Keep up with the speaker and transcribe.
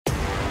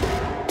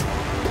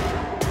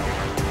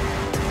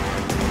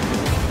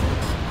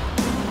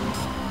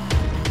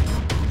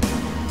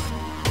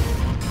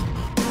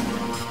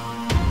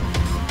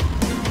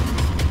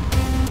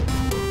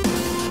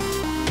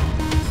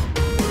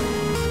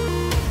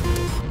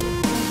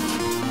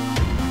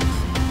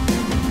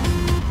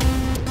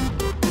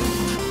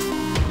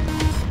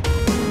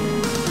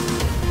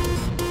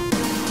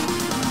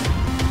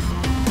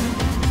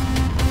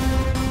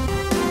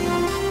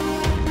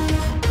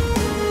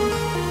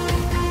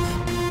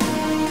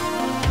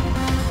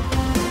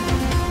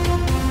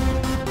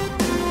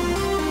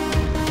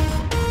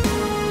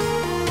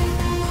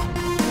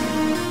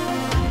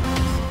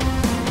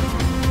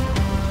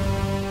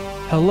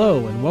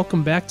Hello, and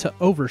welcome back to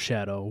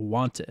Overshadow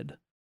Wanted.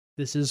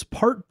 This is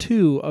part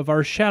 2 of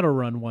our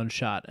Shadowrun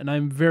one-shot, and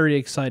I'm very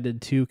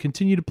excited to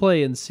continue to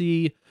play and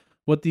see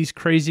what these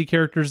crazy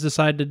characters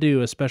decide to do,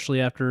 especially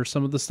after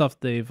some of the stuff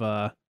they've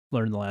learned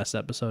in the last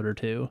episode or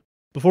two.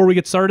 Before we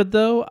get started,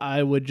 though,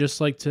 I would just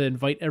like to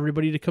invite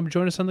everybody to come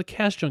join us on the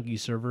Cast Junkie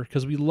server,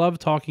 because we love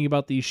talking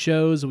about these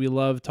shows, we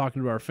love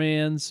talking to our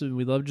fans, and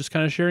we love just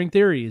kind of sharing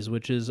theories,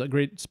 which is a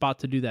great spot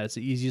to do that. It's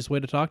the easiest way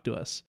to talk to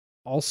us.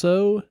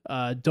 Also,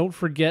 don't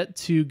forget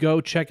to go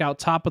check out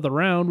Top of the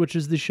Round, which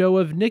is the show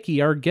of Nikki,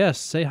 our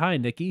guest. Say hi,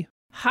 Nikki.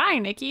 Hi,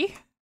 Nikki.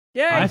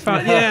 Yeah, she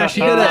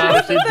did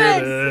it. She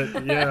did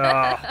it.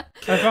 Yeah.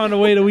 I found a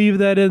way to weave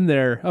that in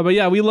there. But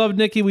yeah, we love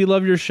Nikki, we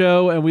love your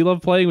show, and we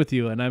love playing with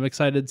you. And I'm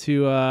excited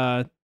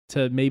to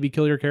maybe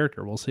kill your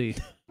character. We'll see.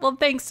 Well,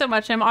 thanks so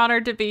much. I'm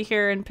honored to be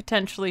here and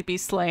potentially be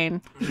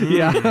slain.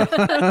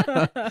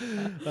 Yeah.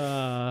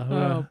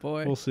 Oh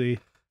boy. We'll see.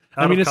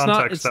 I mean, it's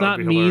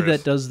not me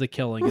that does the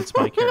killing. It's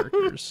my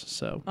characters.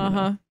 So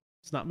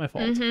it's not my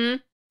fault. Mm-hmm.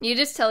 You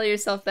just tell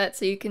yourself that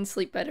so you can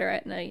sleep better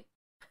at night.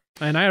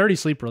 And I already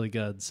sleep really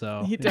good,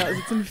 so he does.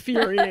 It's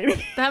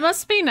infuriating. That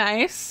must be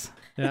nice.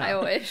 Yeah.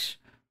 I wish.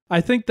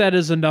 I think that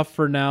is enough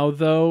for now,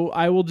 though.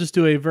 I will just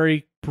do a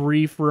very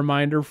brief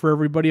reminder for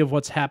everybody of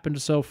what's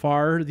happened so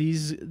far.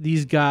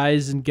 These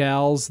guys and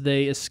gals,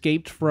 they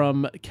escaped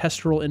from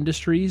Kestrel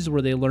Industries,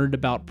 where they learned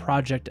about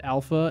Project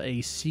Alpha,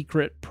 a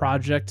secret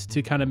project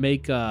to kind of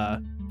make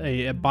a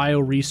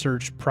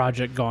bio-research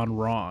project gone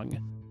wrong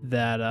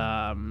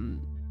that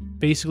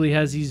basically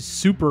has these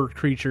super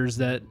creatures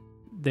that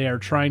they are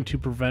trying to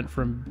prevent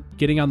from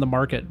getting on the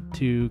market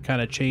to kind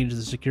of change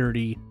the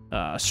security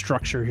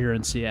structure here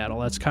in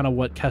Seattle. That's kind of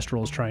what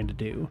Kestrel is trying to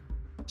do.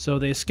 So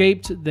they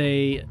escaped.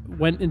 They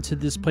went into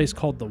this place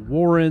called the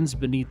Warrens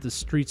beneath the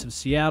streets of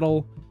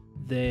Seattle.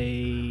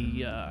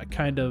 They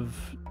kind of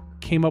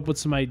came up with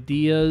some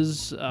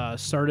ideas,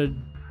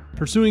 started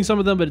pursuing some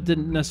of them, but it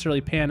didn't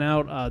necessarily pan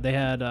out. They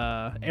had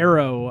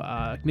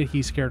Arrow,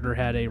 Nikki's character,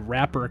 had a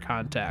rapper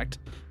contact,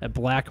 a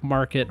black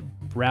market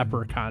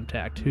rapper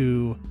contact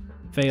who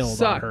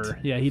failed on her.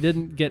 Yeah, he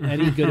didn't get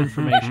any good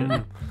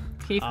information.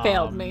 He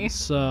failed me.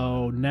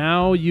 So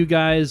now you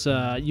guys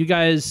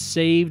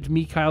saved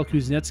Mikhail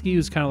Kuznetsky,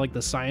 who's kind of like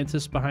the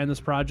scientist behind this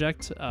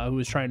project, who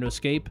was trying to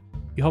escape.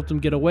 You helped him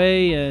get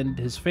away and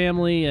his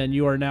family, and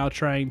you are now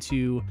trying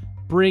to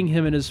bring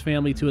him and his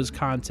family to his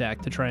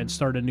contact to try and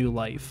start a new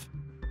life.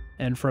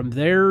 And from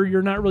there,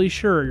 you're not really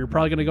sure. You're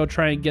probably going to go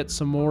try and get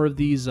some more of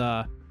these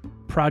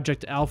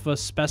Project Alpha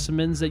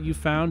specimens that you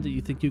found that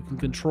you think you can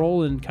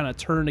control and kind of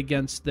turn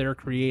against their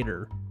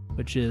creator,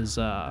 which is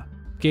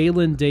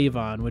Galen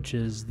Davon, which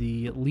is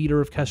the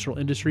leader of Kestrel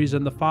Industries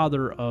and the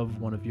father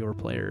of one of your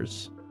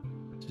players,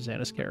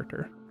 Susanna's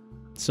character.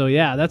 So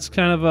yeah, that's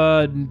kind of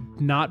a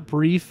not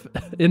brief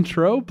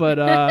intro, but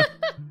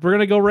we're going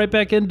to go right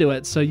back into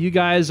it. So you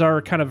guys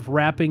are kind of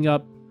wrapping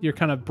up, you're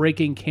kind of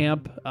breaking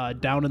camp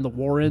down in the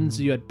Warrens.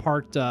 You had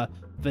parked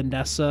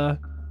Vanessa,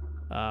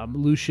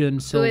 Lucian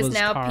Silva's who is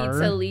now car.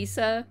 Pizza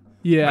Lisa.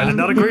 Yeah. I did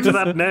not agree to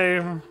that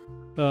name.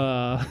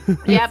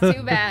 Yeah,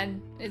 too bad.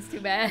 It's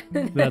too bad.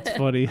 That's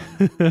funny.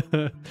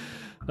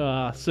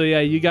 So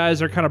yeah, you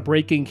guys are kind of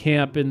breaking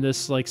camp in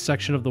this like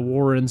section of the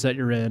Warrens that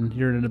you're in.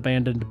 You're in an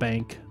abandoned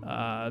bank.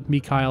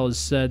 Mikhail has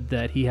said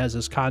that he has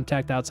his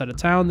contact outside of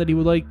town that he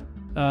would like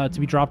to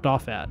be dropped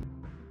off at.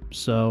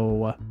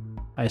 So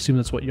I assume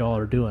that's what y'all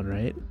are doing,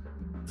 right?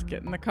 Let's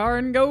get in the car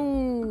and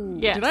go.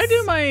 Yes. Did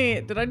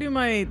I do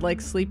my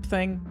like sleep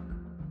thing?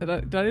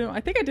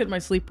 I think I did my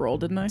sleep roll,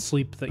 didn't I?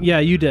 Sleep thing. Yeah,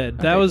 you did.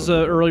 That Okay, was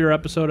cool. an earlier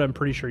episode. I'm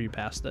pretty sure you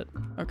passed it.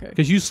 Okay.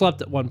 Because you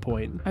slept at one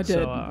point. I did.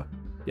 So,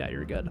 yeah,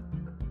 you're good.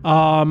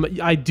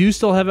 I do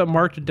still have it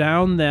marked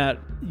down that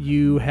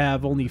you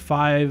have only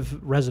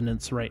 5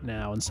 resonance right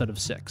now instead of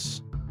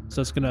 6.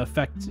 So it's going to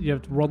affect, you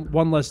have to roll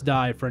 1 less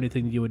die for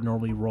anything that you would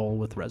normally roll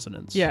with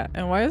resonance. Yeah,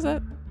 and why is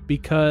that?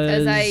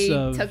 Because I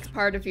took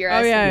part of your Oh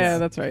essence. yeah,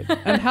 that's right.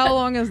 And how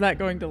long is that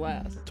going to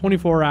last?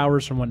 24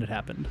 hours from when it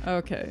happened.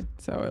 Okay,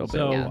 so it'll be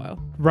So, a while.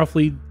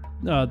 roughly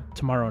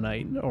tomorrow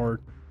night or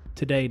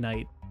today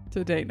night.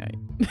 Today night.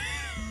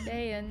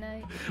 Day and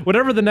night.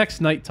 Whatever the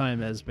next night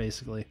time is,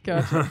 basically.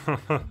 Gotcha.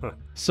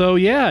 So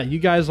yeah, you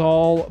guys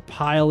all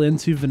pile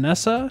into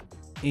Vanessa,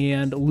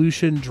 and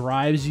Lucian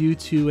drives you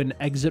to an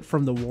exit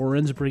from the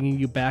Warrens, bringing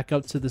you back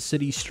up to the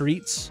city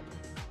streets.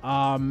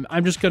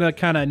 I'm just gonna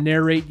kind of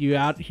narrate you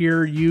out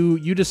here.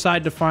 You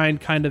decide to find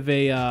kind of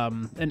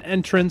an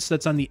entrance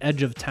that's on the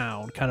edge of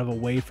town, kind of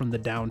away from the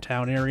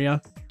downtown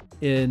area,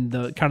 in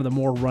the kind of the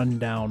more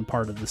rundown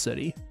part of the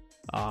city.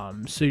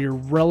 So you're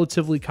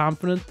relatively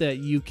confident that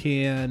you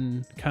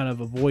can kind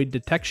of avoid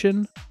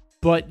detection,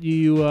 but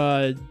you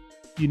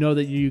know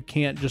that you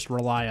can't just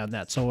rely on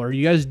that. So are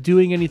you guys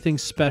doing anything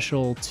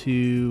special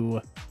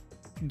to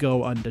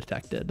go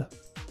undetected?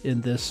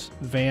 in this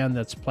van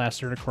that's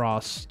plastered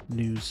across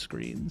news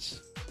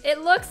screens?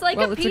 It looks like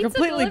Well, a it's a pizza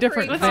completely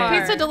delivery different car.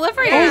 van. Pizza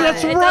delivery. Oh,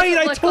 that's it right. doesn't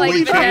I look totally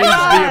like forgot.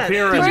 that. The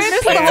appearance.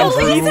 Pizza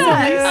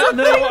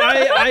Andrew. No,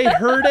 I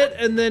heard it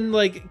and then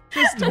like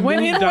just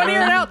Went in moved one ear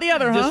and on. out the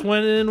other, huh? Just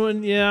went in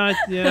when yeah.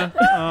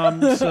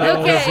 So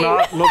Okay. Does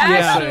not look the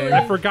Actually, same.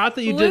 I forgot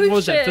that you did. What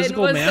was that, Lucian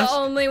physical was mass? the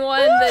only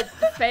one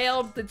that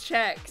failed the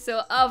check.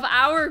 So of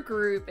our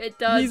group, it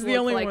does He's the look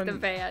only like one. the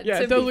van. Yeah,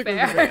 to it does be look like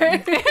fair.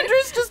 the van.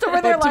 Andrew's just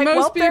over there But to like, well,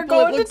 most they're people,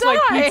 going it looks to die.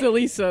 like Pizza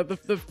Lisa,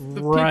 the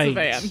Right. pizza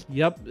van.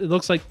 Yep. It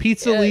looks like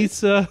Pizza Yes.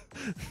 Lisa,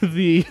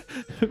 the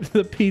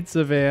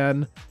pizza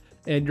van,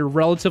 and you're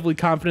relatively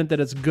confident that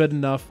it's good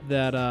enough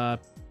that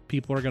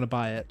people are gonna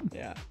buy it.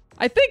 Yeah.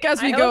 I think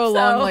as we I go hope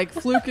along, so. like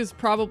Fluke is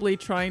probably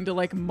trying to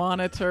like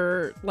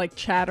monitor like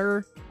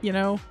chatter, you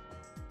know,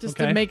 just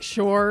Okay. to make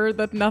sure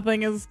that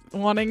nothing is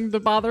wanting to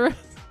bother us.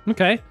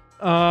 Okay.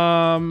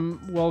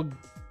 Well,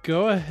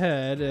 go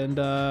ahead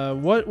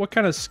and what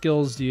kind of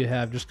skills do you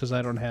have? Just because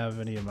I don't have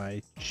any of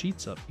my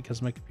sheets up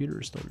because my computer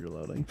is still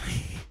reloading.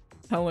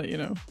 I'll let you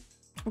know.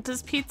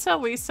 Does Pizza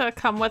Lisa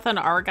come with an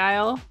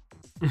Argyle?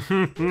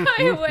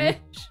 I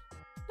wish.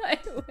 I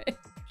wish.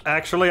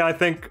 Actually, I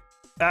think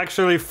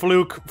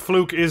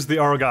Fluke is the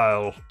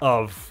Argyle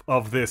of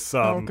this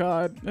Oh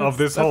God, of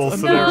this That's whole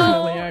unfortunately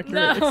scenario. accurate.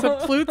 No,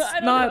 Except Fluke's I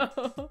don't not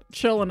know.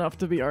 chill enough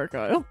to be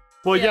Argyle.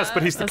 Well, Yeah, yes,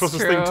 but he's the that's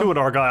closest thing true. to an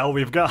Argyle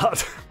we've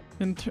got.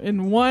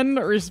 In one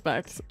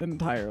respect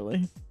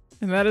entirely,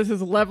 and that is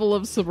his level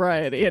of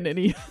sobriety in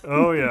any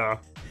Oh yeah.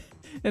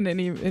 in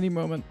any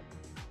moment.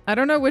 I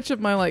don't know which of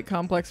my like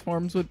complex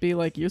forms would be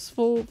like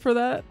useful for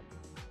that,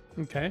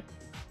 Okay.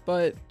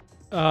 but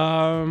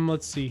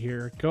Let's see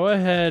here. Go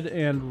ahead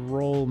and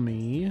roll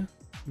me.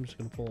 I'm just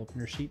gonna pull up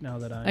your sheet now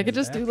that I could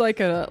just do like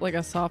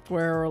a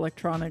software or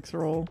electronics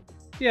roll.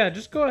 Yeah,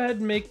 just go ahead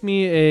and make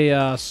me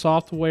a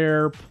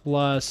software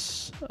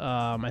plus.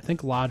 I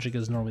think logic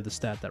is normally the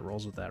stat that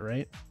rolls with that,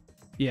 right?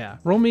 Yeah,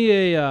 roll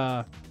me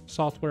a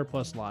software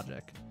plus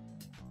logic.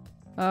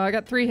 I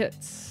got 3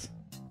 hits.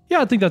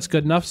 Yeah, I think that's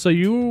good enough. So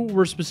you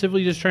were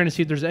specifically just trying to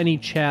see if there's any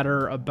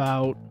chatter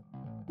about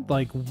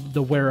like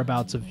the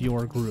whereabouts of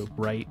your group,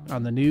 right?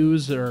 On the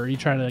news, or are you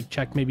trying to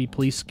check maybe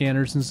police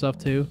scanners and stuff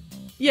too?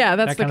 Yeah,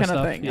 that's That the kinda kind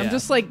of stuff? thing. Yeah. I'm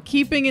just like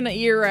keeping an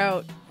ear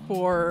out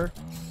for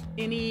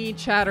any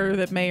chatter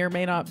that may or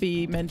may not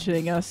be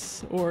mentioning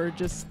us, or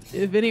just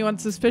if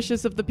anyone's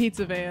suspicious of the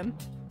pizza van.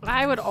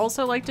 I would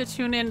also like to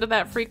tune into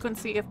that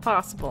frequency if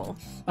possible.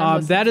 I'm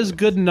listening That to is it.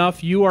 good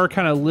enough. You are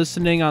kind of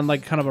listening on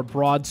like kind of a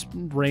broad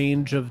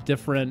range of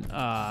different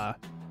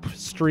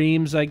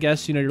streams, I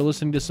guess. You know, you're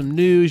listening to some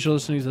news, you're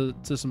listening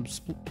to some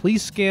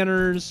police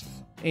scanners,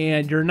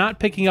 and you're not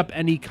picking up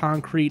any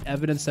concrete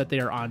evidence that they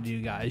are onto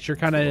you guys. You're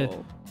kind of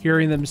Cool.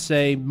 hearing them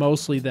say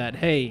mostly that,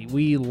 hey,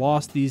 we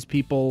lost these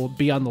people,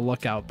 be on the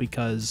lookout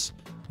because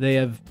they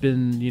have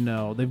been, you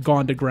know, they've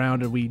gone to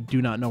ground and we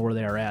do not know where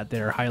they are at.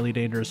 They're highly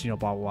dangerous, you know,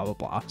 blah, blah, blah,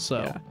 blah, blah.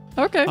 So,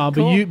 Yeah. Okay.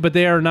 but but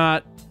they are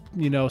not,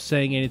 you know,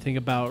 saying anything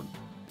about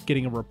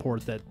getting a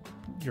report that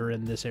you're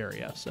in this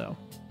area. So,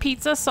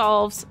 Pizza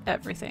solves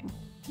everything.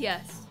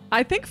 Yes.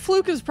 I think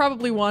Fluke is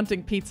probably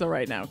wanting pizza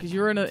right now because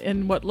you're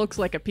in what looks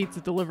like a pizza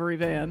delivery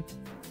van,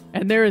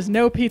 and there is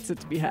no pizza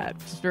to be had,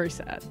 which is very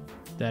sad.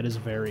 that is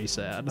very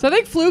sad. So I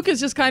think Fluke is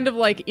just kind of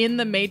like in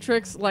the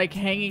Matrix, like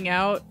hanging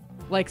out,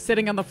 like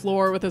sitting on the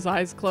floor with his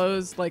eyes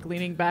closed, like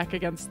leaning back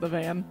against the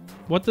van.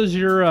 What does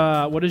your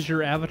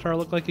avatar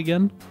look like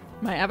again?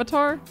 My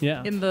avatar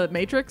Yeah. in the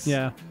Matrix?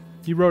 Yeah.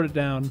 You wrote it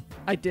down.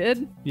 I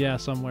did? Yeah,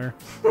 somewhere.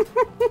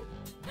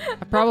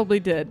 I probably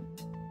did.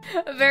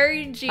 A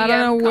very GM I don't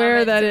know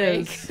where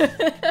comment that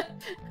to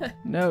make.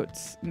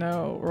 Notes,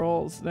 no.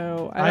 Rolls,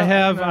 no. I don't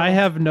have know. I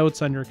have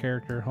notes on your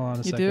character. Hold on a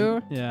You second.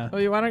 do? Yeah.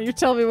 Oh, why don't you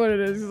tell me what it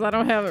is? Because I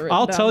don't have it written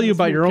I'll down tell in you this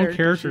about new your own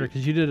character sheet.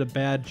 because you did a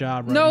bad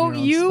job. No,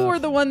 writing your own you stuff. were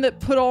the one that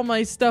put all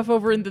my stuff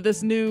over into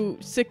this new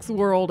 6th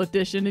World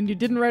edition, and you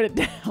didn't write it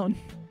down.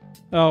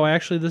 Oh,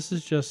 actually, this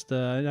is just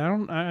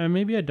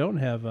maybe I don't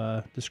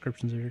have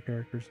descriptions of your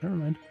characters. Never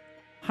mind.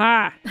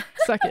 Ha!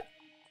 Suck it.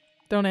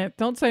 Don't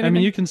say anything. I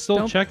mean, you can still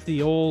Don't- check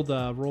the old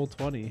roll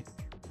 20.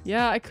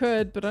 Yeah, I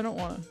could, but I don't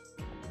want to.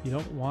 You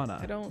don't wanna.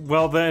 I don't.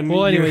 Well then.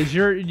 Well, you- anyways,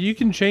 you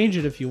can change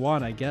it if you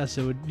want. I guess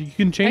you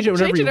can change I it can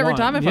whenever change you it every want.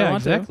 time if I yeah,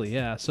 want to. exactly.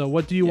 Yeah. So,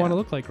 what do you Yeah. want to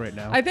look like right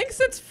now? I think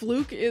since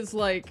Fluke is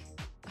like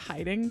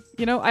hiding,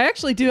 you know, I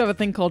actually do have a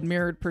thing called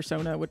mirrored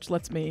persona, which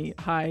lets me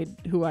hide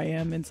who I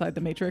am inside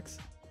the Matrix.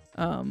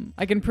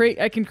 I can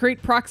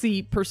create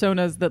proxy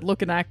personas that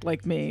look and act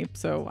like me,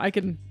 so I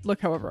can look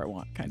however I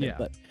want, kind of. Yeah.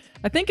 But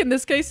I think in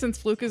this case, since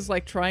Fluke is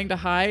like trying to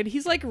hide,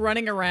 he's like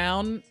running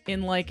around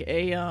in like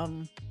a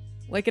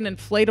like an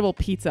inflatable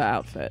pizza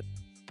outfit.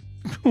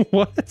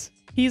 What?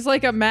 He's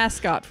like a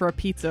mascot for a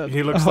pizza.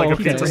 he looks Oh, like a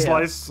okay. pizza Yeah.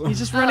 slice. He's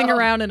just running Oh.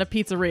 around in a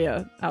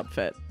pizzeria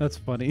outfit That's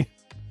funny.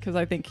 because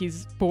I think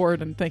he's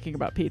bored and thinking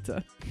about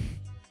pizza.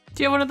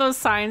 Do you have one of those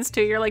signs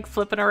too? You're like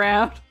flipping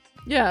around.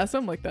 Yeah,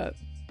 something like that.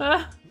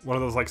 Ah, One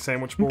of those like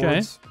sandwich Okay.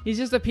 boards. He's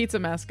just a pizza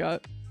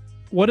mascot.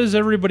 what is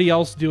everybody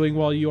else doing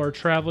while you are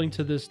traveling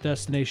to this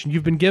destination?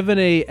 You've been given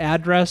a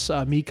address.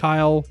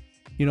 Mikhail,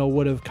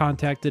 would have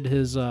contacted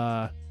his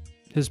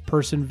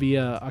person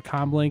via a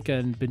comlink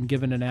and been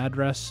given an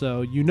address,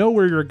 so you know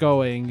where you're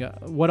going.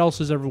 What else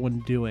is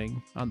everyone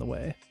doing on the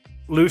way?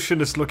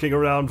 Lucian is looking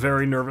around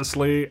very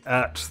nervously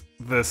at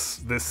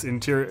this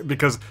interior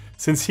because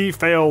since he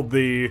failed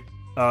the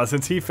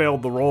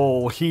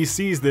role, he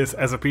sees this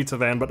as a pizza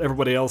van, but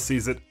everybody else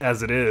sees it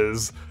as it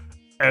is,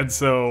 and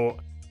so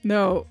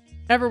No,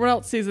 everyone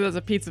else sees it as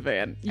a pizza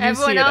van. You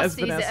Everyone see else it as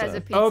sees Vanessa. it as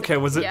a pizza. okay,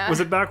 was yeah.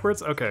 it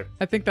backwards? Okay.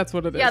 I think that's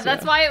what it is. Yeah,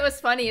 that's why it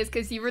was funny, is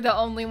because you were the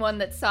only one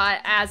that saw it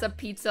as a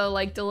pizza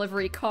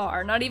delivery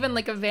car, not even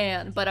like a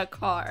van, but a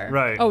car.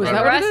 Right. Oh, is right.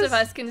 that The what it rest is? of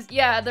us can,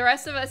 the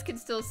rest of us can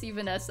still see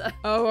Vanessa.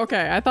 Oh,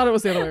 okay. I thought it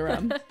was the other way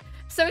around.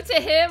 So to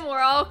him, we're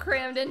all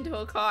crammed into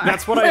a car.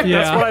 That's what I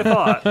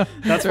thought.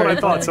 That's what I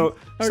Very thought.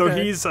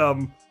 funny.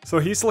 So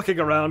he's looking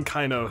around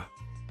kind of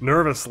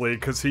nervously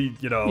because he,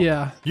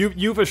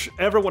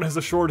 everyone has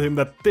assured him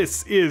that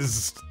this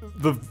is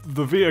the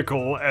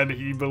vehicle and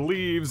he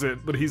believes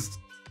it, but he's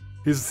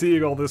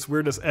seeing all this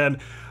weirdness, and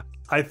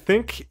I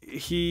think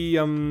he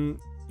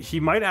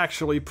might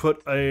actually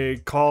put a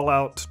call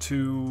out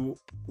to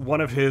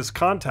one of his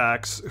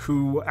contacts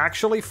who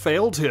actually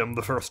failed him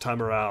the first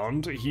time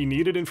around. He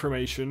needed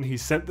information. He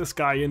sent this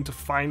guy in to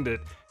find it,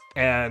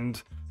 and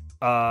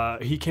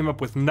he came up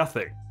with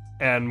nothing.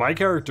 And my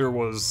character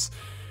was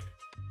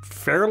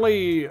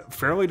fairly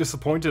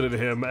disappointed in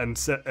him,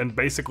 and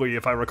basically,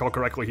 if I recall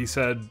correctly, he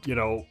said,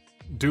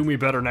 do me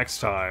better next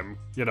time.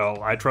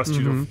 I trust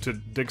you to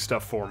dig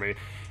stuff for me.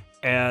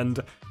 And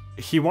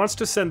he wants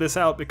to send this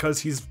out because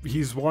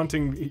he's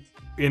wanting.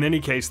 In any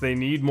case, they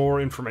need more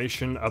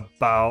information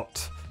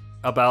about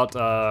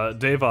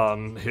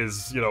Devon,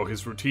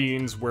 his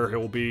routines, where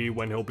he'll be,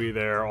 when he'll be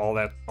there, all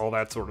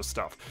that sort of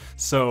stuff.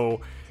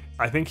 So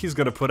I think he's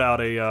gonna put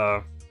out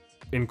a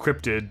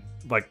encrypted,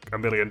 like a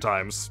million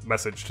times,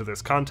 message to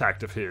this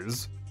contact of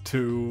his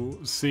to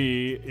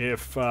see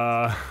if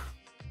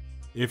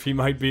he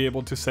might be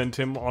able to send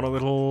him on a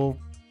little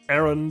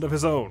errand of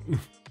his own.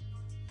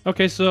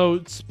 Okay,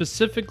 so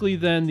specifically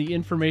then, the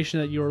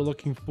information that you are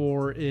looking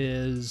for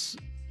is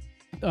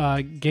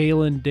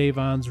Galen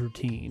Devon's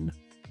routine.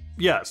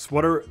 Yes.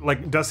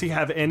 Does he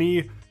have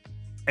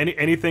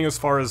anything as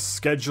far as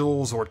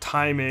schedules or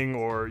timing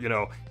or,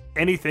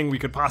 anything we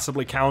could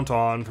possibly count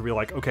on to be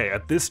like, okay,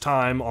 at this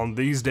time, on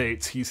these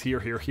dates, he's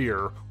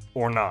here,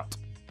 or not?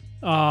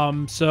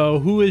 So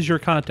who is your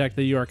contact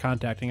that you are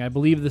contacting? I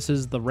believe this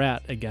is the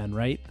Rat again,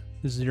 right?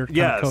 This is your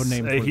code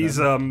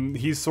name.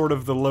 He's sort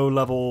of the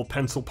low-level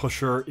pencil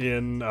pusher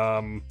in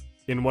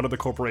one of the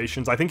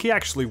corporations. I think he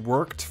actually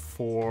worked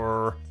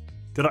for.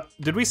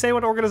 Did we say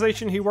what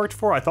organization he worked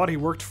for? I thought he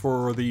worked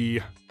for the.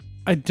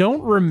 I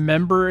don't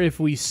remember if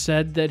we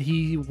said that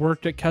he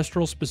worked at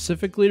Kestrel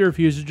specifically, or if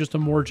he was just a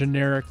more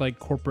generic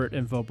corporate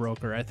info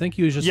broker. I think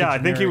he was just. Yeah, I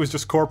think he was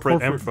just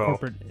corporate info.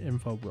 Corporate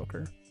info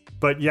broker.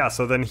 But yeah,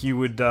 so then he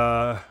would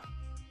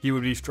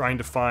be trying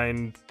to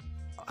find.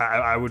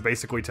 I would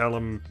basically tell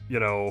him, he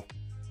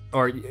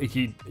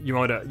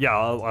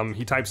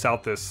types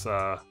out this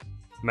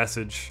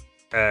message,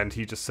 and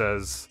he just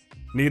says,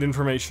 need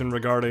information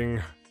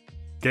regarding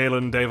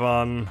Galen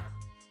Devon,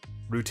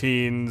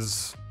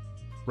 routines,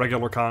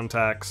 regular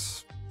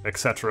contacts,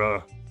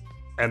 etc.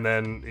 And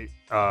then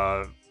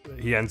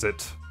he ends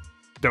it,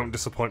 don't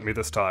disappoint me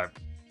this time.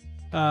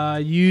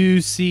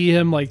 You see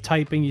him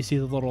typing, you see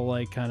the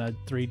little kind of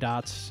 3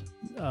 dots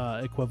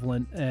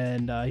equivalent,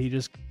 and he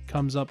just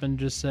comes up and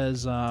just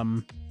says,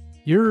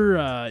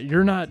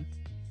 you're not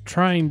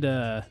trying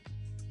to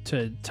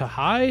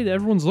hide,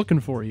 everyone's looking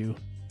for you.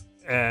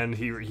 And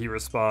he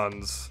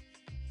responds,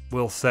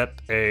 we'll set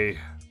a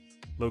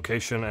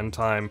location and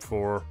time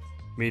for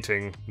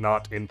meeting,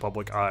 not in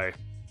public eye.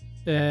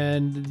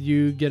 And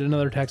you get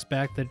another text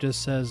back that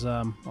just says,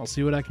 I'll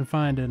see what I can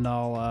find, and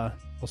I'll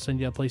send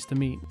you a place to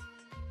meet.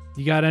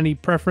 You got any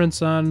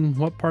preference on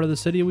what part of the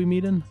city we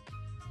meet in?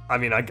 I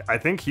mean, I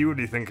think he would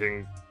be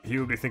thinking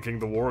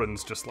the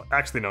Warrens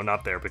actually, no,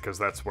 not there, because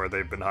that's where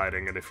they've been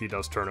hiding, and if he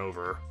does turn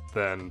over,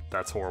 then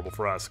that's horrible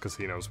for us, because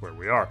he knows where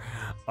we are.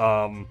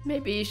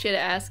 Maybe you should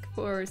ask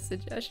for a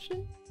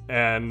suggestion.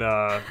 And,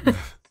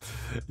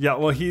 yeah,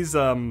 well, he's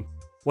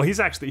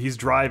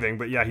driving,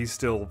 but yeah, he's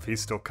still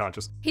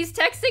conscious. He's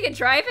texting and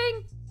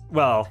driving?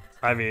 Well,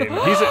 I mean,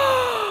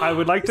 I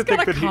would like to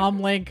think that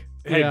comlink.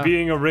 Hey, Yeah.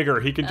 being a rigger,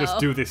 he can just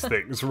do these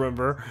things,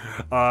 remember?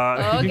 You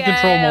can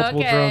control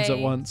multiple drones at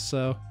okay. once,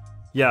 so...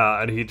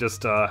 Yeah, and he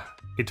just,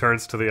 he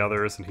turns to the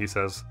others and he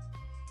says,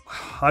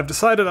 I've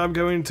decided I'm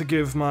going to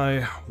give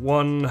my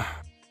one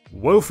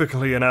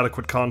woefully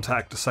inadequate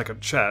contact a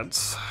second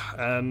chance,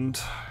 and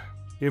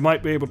he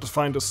might be able to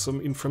find us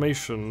some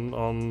information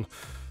on...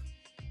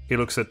 He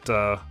looks at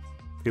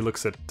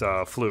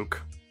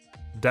Fluke,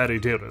 Daddy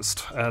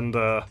Dearest, and,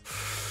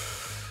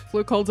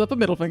 Fluke holds up a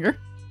middle finger.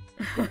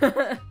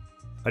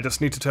 I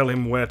just need to tell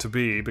him where to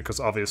be, because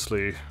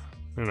obviously,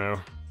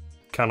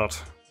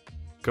 cannot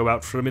go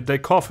out for a midday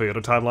coffee at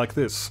a time like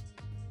this.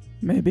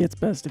 Maybe it's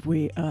best if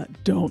we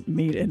don't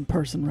meet in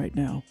person right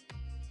now.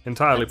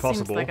 Entirely That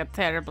possible. Seems like a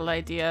terrible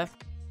idea.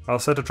 I'll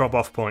set a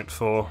drop-off point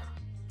for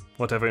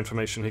whatever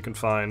information he can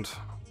find.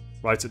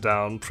 Writes it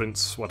down,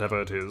 prints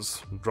whatever it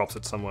is, drops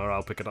it somewhere,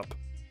 I'll pick it up.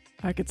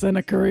 I could send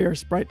a courier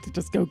sprite to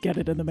just go get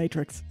it in the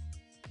Matrix.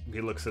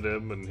 He looks at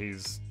him and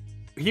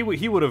he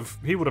would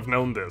have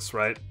known this,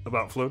 right?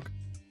 About Fluke?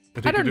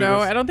 That he I could don't do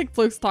know. this? I don't think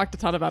Fluke's talked a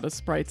ton about his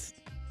sprites.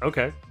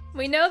 Okay.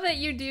 We know that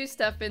you do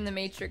stuff in the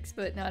Matrix,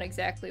 but not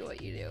exactly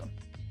what you do.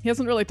 He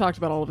hasn't really talked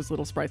about all of his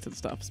little sprites and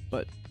stuff,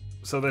 but...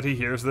 So that he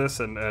hears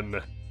this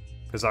and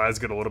his eyes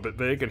get a little bit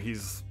big and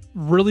he's...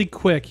 Really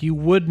quick, you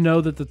would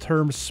know that the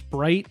term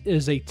sprite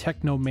is a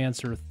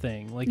technomancer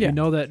thing. Like, you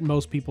know that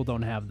most people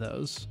don't have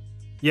those.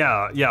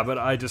 Yeah, but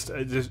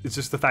it's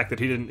just the fact that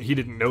he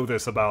didn't know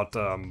this about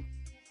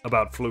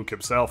Fluke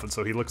himself, and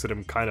so he looks at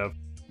him kind of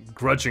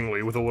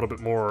grudgingly with a little bit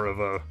more of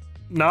a,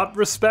 not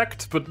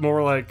respect, but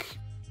more like,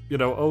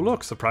 oh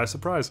look, surprise,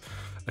 surprise.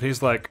 And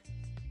he's like,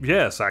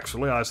 yes,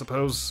 actually, I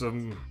suppose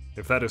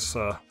if that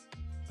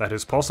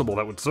is possible,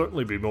 that would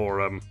certainly be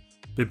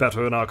be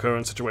better in our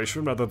current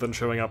situation rather than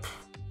showing up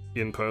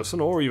in person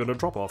or even a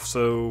drop-off.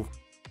 So,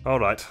 all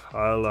right,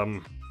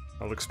 I'll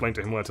explain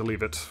to him where to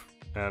leave it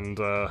and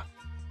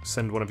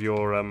send one of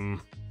your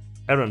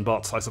errand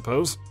bots, I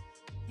suppose.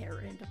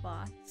 Errand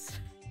bots.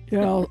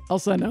 Yeah, I'll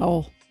send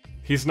Owl.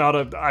 He's not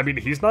a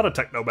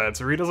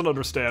technomancer. He doesn't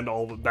understand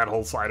that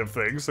whole side of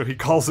things, so he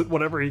calls it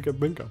whatever he can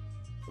think of.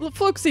 Well,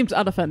 Fluke seems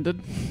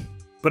unoffended.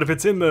 But if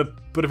it's in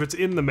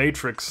the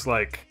Matrix,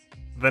 like,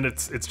 then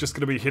it's just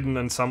gonna be hidden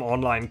in some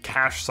online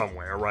cache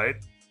somewhere, right?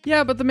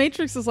 Yeah, but the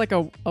Matrix is like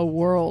a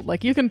world.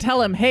 Like, you can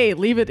tell him, hey,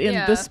 leave it in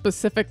this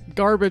specific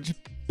garbage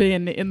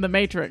bin in the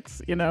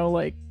Matrix,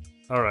 like...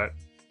 All right.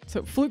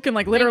 So Fluke can,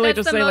 like, literally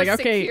just say, like,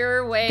 okay,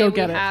 secure way go we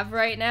get it. have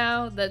right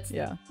now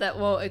that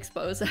won't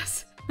expose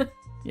us.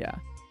 Yeah.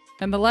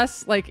 And the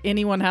less, like,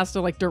 anyone has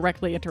to, like,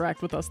 directly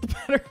interact with us, the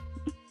better.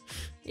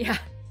 Yeah.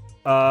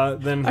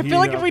 Then I feel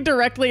like if we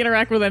directly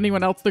interact with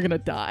anyone else, they're gonna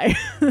die.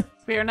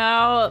 We are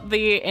now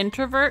the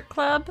introvert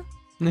club.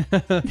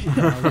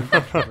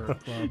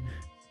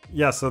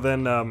 Yeah, so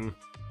then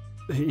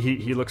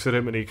he looks at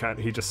him and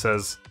he just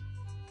says,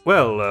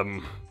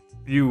 well,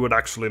 you would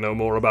actually know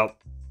more about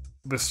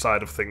this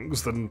side of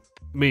things than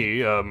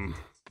me.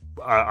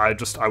 I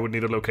would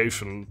need a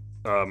location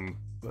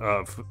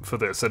for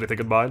this. Anything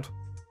in mind?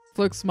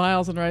 Fluke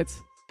smiles and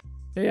writes,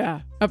 yeah,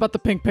 how about the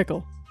pink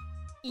pickle?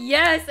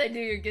 Yes, I knew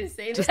you were gonna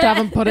say Just that. have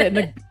him put it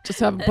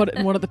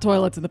in one of the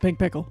toilets in the pink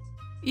pickle.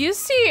 You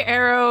see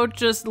Arrow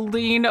just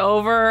lean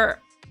over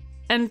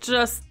and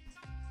just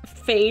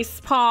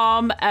face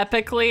palm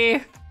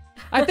epically.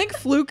 I think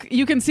Fluke,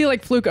 you can see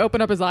like Fluke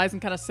open up his eyes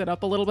and kind of sit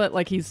up a little bit,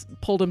 like he's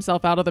pulled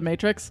himself out of the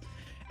Matrix.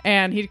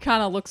 And he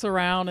kind of looks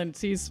around and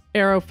sees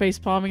Arrow face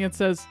palming and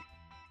says,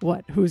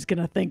 what? Who's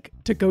gonna think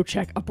to go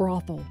check a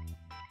brothel?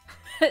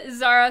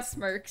 Zara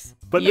smirks.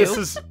 But You. this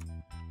is...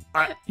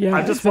 Yeah,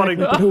 I'm just exactly, wanting.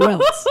 but who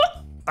else?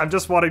 I'm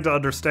just wanting to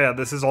understand.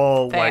 This is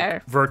all Fair.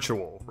 like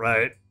virtual,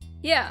 right?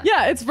 Yeah.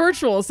 Yeah, it's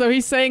virtual. So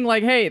he's saying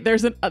like, hey,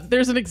 there's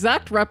an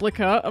exact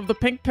replica of the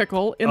pink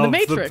pickle in the Of the-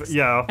 Matrix.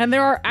 yeah. And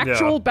there are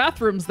actual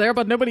bathrooms there,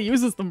 but nobody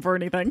uses them for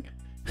anything.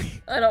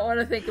 I don't want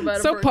to think about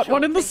it. So put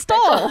one in the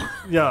stall.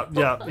 Yeah.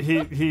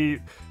 He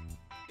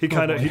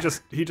kind of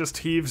he just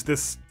heaves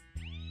this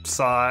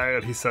sigh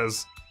and he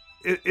says,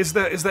 "Is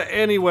there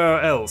anywhere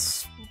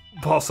else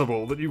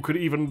possible that you could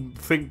even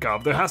think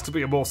of? There has to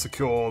be a more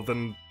secure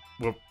than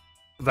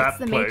that It's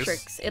the place."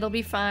 Matrix. It'll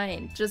be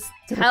fine. Just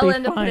It'll tell be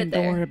him to put fine, it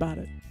don't worry there. about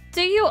it.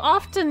 Do you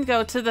often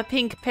go to the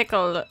pink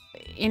pickle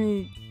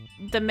in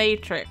the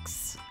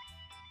Matrix?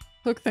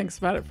 Luke thinks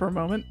about it for a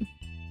moment.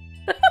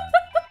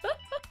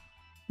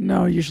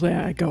 No, usually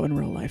I go in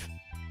real life.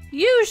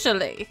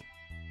 Usually.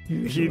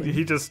 Usually.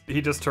 He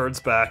just turns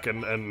back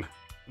and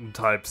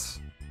types.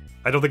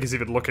 I don't think he's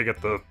even looking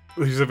at the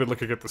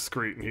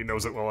screen. He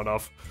knows it well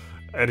enough,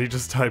 and he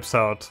just types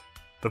out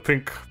the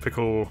pink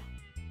pickle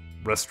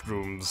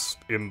restrooms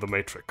in the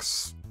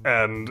Matrix,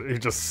 and he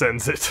just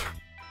sends it.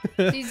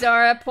 See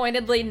Zara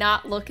pointedly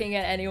not looking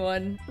at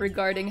anyone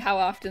regarding how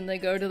often they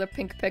go to the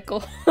pink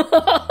pickle.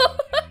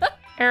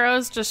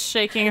 Arrow's just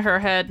shaking her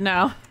head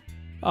now.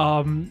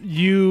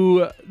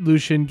 You,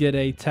 Lucian, get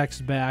a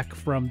text back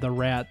from the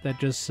rat that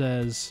just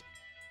says,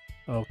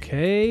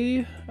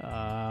 okay,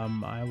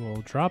 I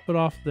will drop it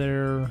off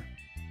there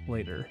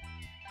later.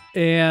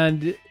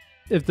 And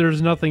if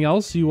there's nothing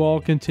else, you all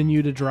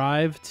continue to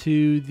drive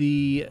to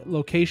the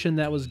location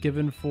that was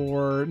given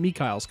for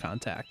Mikhail's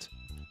contact.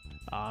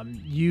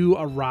 You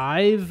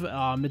arrive,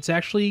 it's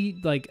actually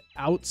like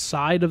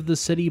outside of the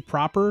city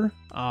proper,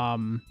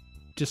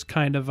 just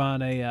kind of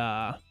on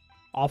a,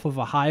 off of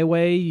a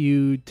highway.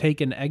 You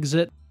take an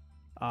exit,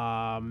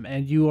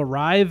 and you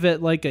arrive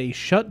at like a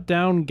shut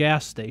down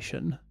gas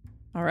station.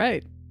 All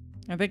right.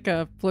 I think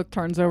Flick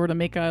turns over to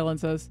Mikhail and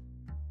says,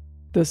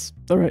 "This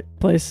the right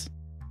place?"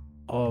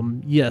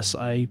 Yes,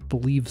 I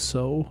believe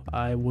so.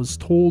 I was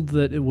told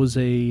that it was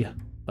a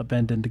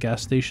abandoned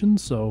gas station,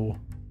 so...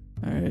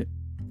 All right.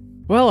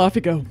 Well, off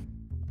you go.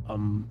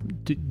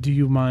 Do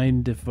you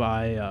mind if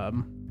I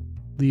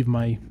leave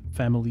my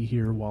family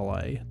here while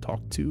I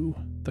talk to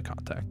the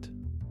contact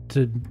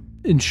to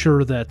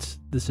ensure that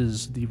this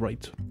is the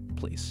right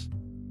place?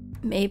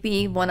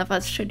 Maybe one of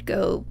us should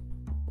go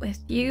with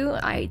you.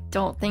 I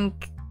don't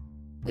think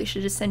we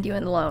should just send you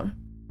in alone.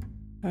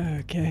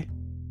 Okay.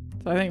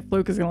 So I think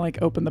Fluke is gonna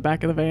like open the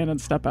back of the van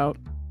and step out.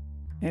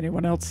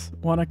 Anyone else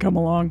want to come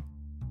along?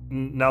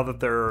 Now that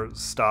they're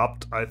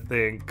stopped, I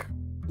think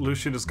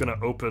Lucian is gonna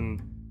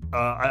open.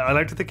 I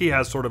like to think he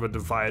has sort of a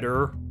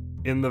divider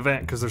in the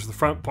van, because there's the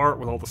front part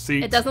with all the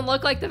seats. It doesn't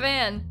look like the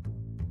van.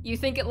 You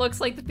think it looks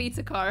like the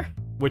pizza car.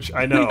 Which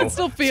I know. You can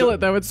still feel it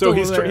though. It's so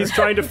still there. he's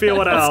trying to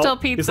feel it out. Still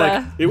pizza. He's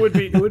like, it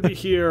would be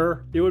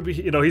here. It would be,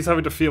 he's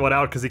having to feel it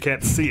out because he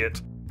can't see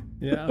it.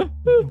 Yeah.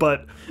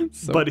 But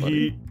So but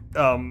funny.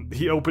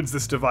 he opens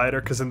this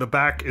divider because in the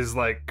back is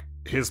like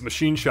his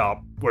machine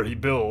shop where he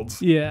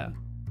builds. Yeah.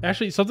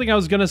 Actually, something I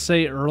was going to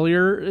say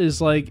earlier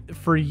is like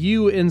for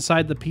you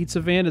inside the pizza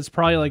van, it's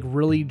probably like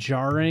really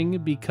jarring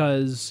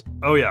because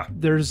Oh yeah.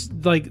 there's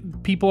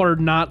like people are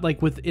not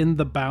like within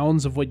the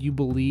bounds of what you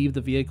believe the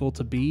vehicle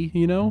to be,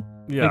 you know?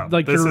 Yeah.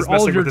 Like this is all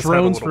of messing your with his head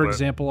a drones, little for bit.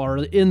 example, are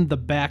in the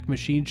back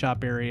machine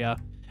shop area.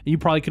 And you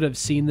probably could have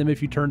seen them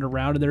if you turned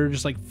around and they're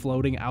just like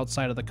floating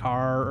outside of the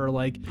car, or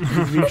like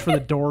you reach for the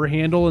door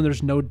handle and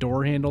there's no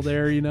door handle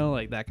there,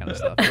 like that kind of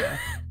stuff. Yeah.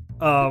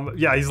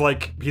 Yeah,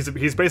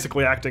 he's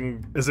basically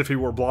acting as if he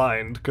were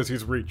blind because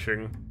he's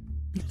reaching.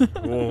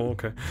 Oh,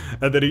 okay.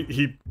 And then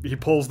he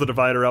pulls the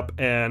divider up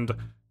and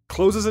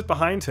closes it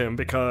behind him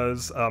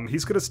because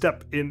he's going to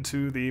step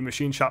into the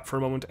machine shop for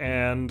a moment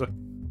and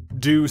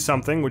do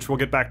something, which we'll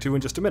get back to in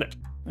just a minute.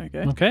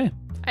 Okay.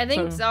 I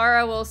think So-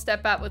 Zara will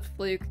step out with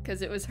Fluke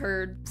because it was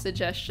her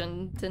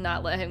suggestion to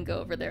not let him go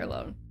over there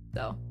alone.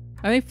 So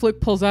I think Fluke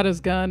pulls out his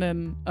gun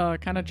and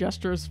kind of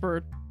gestures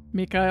for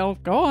Mikhail.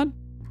 Go on.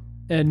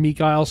 And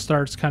Mikhail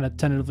starts kind of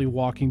tentatively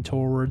walking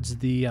towards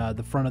the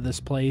front of this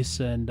place,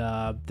 and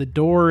the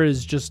door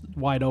is just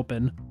wide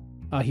open.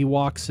 He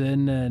walks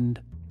in, and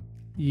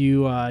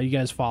you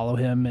guys follow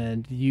him,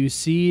 and you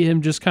see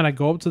him just kind of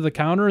go up to the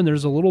counter, and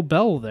there's a little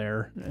bell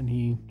there, and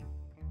he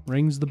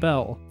rings the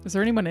bell. Is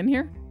there anyone in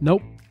here?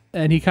 Nope.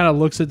 And he kind of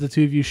looks at the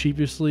two of you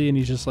sheepishly, and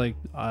he's just like,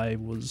 I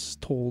was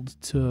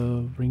told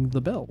to ring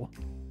the bell.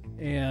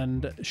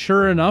 And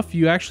sure enough,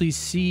 you actually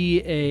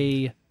see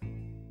a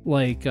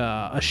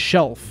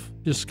shelf,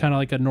 just kind of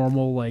like a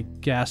normal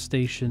like gas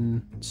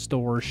station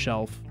store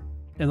shelf,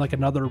 and like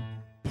another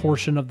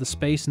portion of the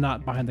space,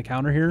 not behind the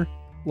counter here,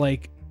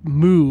 like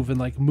move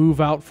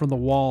out from the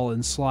wall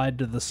and slide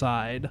to the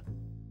side,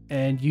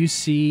 and you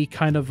see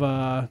kind of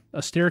a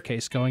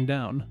staircase going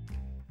down.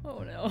 oh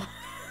no.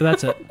 But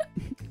that's it.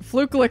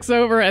 Fluke looks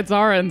over at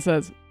Zara and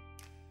says,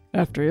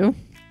 after you.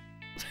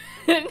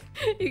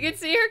 You can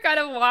see her kind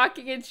of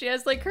walking, and she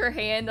has like her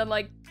hand on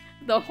like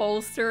the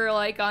holster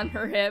like on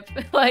her hip,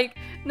 like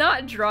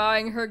not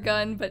drawing her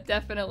gun, but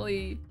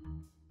definitely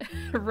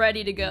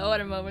ready to go at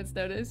a moment's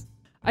notice.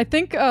 I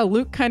think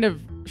Luke kind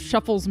of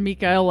shuffles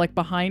Mikhail like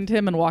behind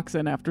him and walks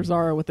in after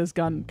Zara with his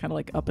gun kind of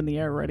like up in the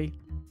air ready.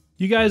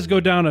 You guys go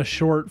down a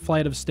short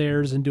flight of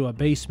stairs into a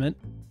basement,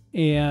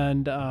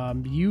 and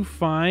you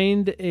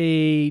find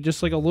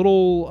just like a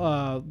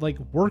little like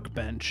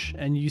workbench,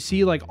 and you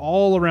see like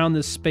all around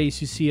this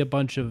space, you see a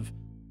bunch of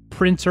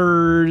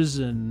printers,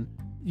 and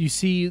you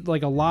see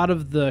like a lot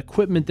of the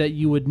equipment that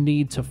you would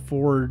need to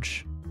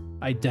forge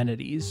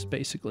identities,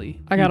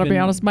 basically. I gotta be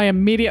honest, my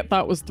immediate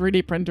thought was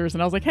 3D printers,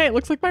 and I was like, hey, it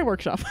looks like my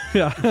workshop.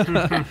 Yeah.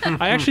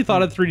 I actually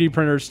thought of 3D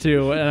printers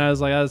too, and I was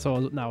like, that's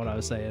not what I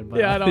was saying. But,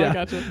 Yeah, I know, I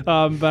gotcha.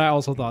 But I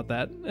also thought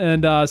that.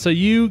 And so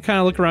you kind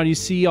of look around, you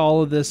see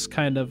all of this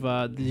kind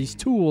of these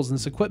tools and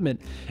this equipment,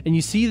 and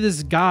you see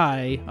this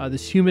guy,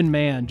 this human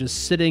man,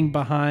 just sitting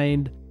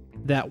behind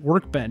that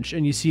workbench,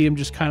 and you see him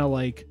just kind of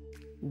like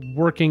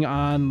working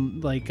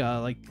on like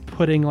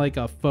putting like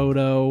a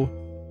photo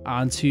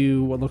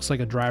onto what looks like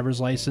a driver's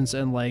license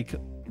and like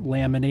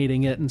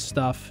laminating it and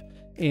stuff.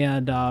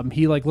 And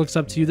he like looks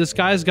up to you. This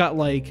guy's got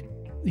like,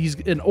 he's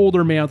an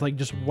older man with like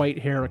just white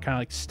hair kind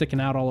of like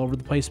sticking out all over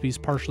the place, but he's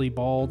partially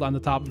bald on the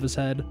top of his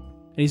head.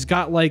 And he's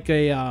got like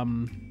a Oh,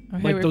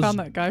 hey, like we those, found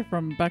that guy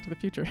from Back to the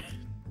Future.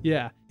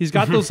 yeah, he's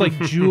got those like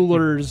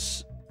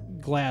jeweler's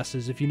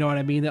glasses, if you know what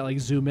I mean, that like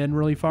zoom in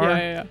really far.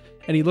 Yeah.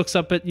 And he looks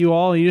up at you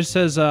all and he just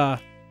says, I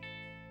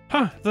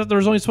thought there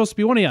was only supposed to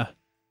be one of you.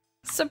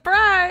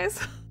 Surprise!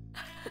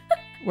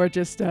 We're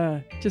just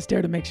there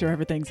to make sure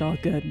everything's all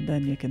good, and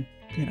then you can,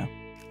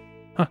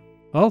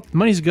 Well,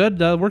 money's good,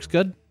 work's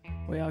good.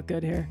 we all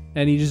good here.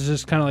 And he's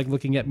just kind of like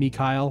looking at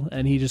Mikhail,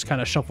 and he just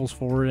kind of shuffles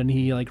forward, and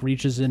he like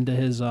reaches into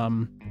his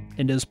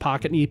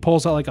pocket, and he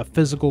pulls out like a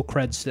physical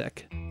cred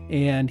stick,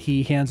 and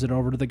he hands it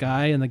over to the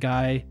guy, and the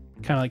guy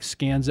kind of like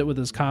scans it with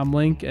his comm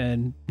link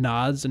and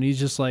nods, and he's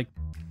just like,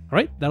 all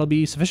right, that'll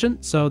be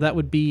sufficient. So that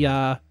would be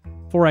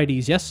 4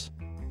 IDs, yes?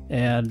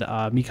 And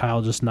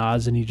Mikhail just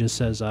nods, and he just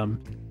says,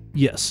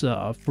 yes,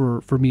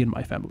 for me and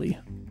my family.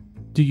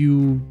 Do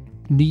you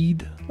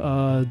need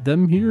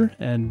them here?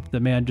 And the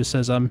man just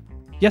says,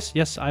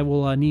 yes, I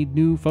will need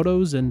new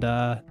photos, and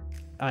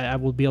I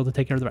will be able to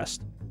take care of the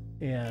rest.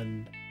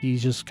 And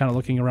he's just kind of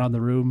looking around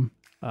the room,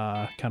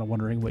 kind of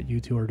wondering what you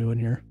two are doing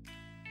here.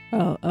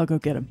 I'll go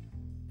get him.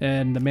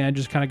 And the man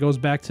just kind of goes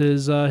back to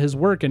his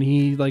work, and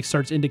he like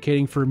starts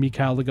indicating for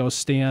Mikhail to go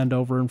stand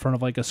over in front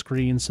of like a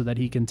screen so that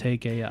he can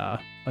take a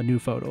new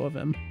photo of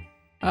him.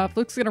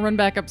 Fluke's gonna run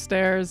back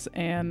upstairs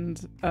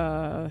and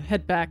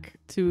head back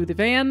to the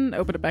van,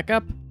 open it back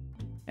up,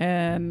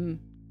 and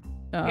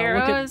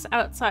Arrow is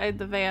outside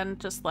the van,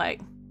 just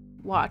like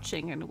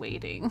watching and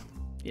waiting.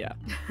 Yeah.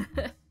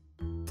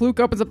 Fluke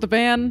opens up the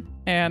van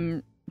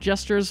and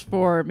gestures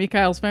for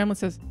Mikhail's family,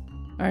 says,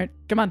 "All right,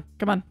 come on,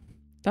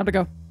 time to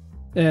go."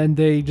 And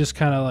they just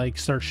kind of like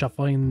start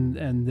shuffling,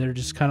 and they're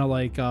just kind of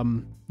like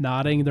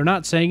nodding. They're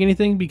not saying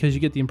anything because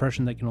you get the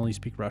impression they can only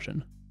speak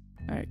Russian.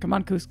 All right, come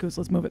on, Couscous,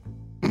 let's move it.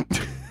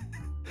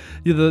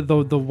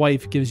 The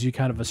wife gives you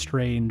kind of a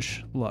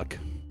strange look.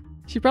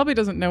 She probably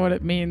doesn't know what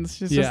it means.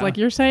 She's just like,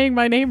 "You're saying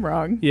my name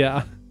wrong."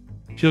 Yeah.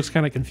 She looks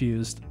kind of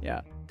confused.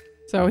 Yeah.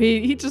 So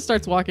he just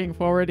starts walking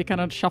forward. He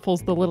kind of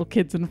shuffles the little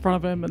kids in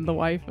front of him and the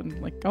wife,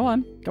 and like, go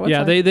inside.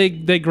 Yeah,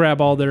 they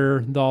grab all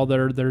their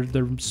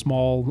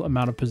small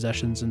amount of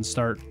possessions and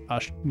start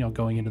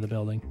going into the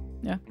building.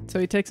 Yeah. So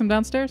he takes them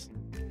downstairs.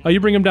 Oh,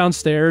 you bring him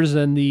downstairs,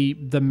 and the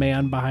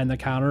man behind the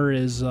counter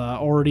is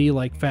already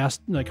like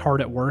hard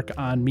at work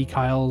on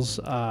Mikhail's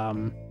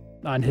on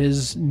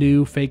his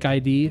new fake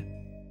ID.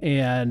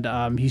 And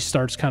he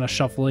starts kind of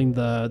shuffling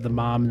the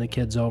mom and the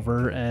kids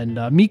over. And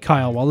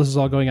Mikhail, while this is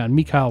all going on,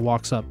 Mikhail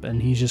walks up,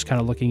 and he's just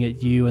kind of looking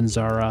at you and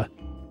Zara,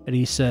 and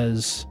he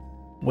says,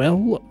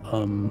 "Well,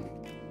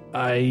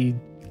 I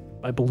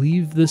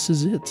believe this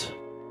is it.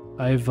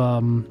 I've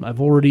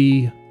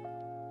already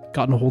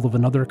gotten a hold of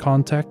another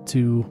contact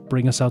to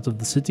bring us out of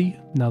the city.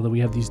 Now that we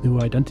have these new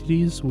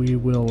identities, we'll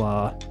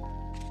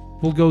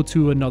go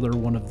to another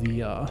one of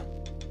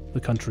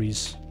the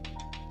countries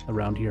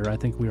around here. I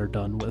think we are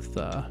done with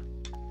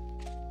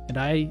and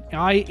I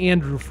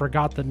Andrew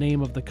forgot the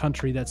name of the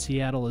country that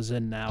Seattle is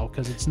in now,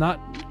 because it's not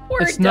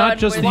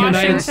just the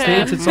United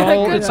States. It's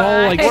all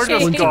like we're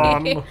just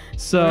gone.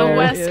 So the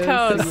West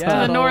Coast,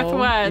 Seattle the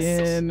Northwest.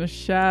 in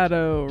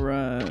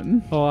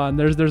Shadowrun. Hold on,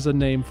 there's a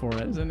name for it.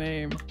 There's a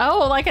name.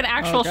 Oh, like an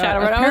actual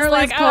Shadowrun. I was Apparently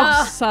like,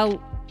 it's called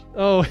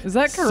Oh, is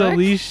that correct?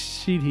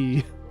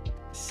 Salishidi.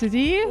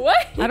 City?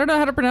 What? I don't know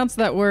how to pronounce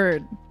that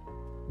word.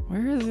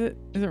 Where is it?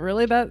 Is it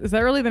really that? Is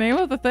that really the name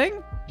of the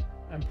thing?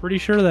 I'm pretty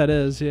sure that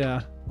is.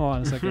 Yeah. Hold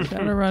on a second.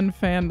 Shadowrun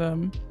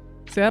fandom.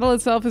 Seattle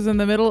itself is in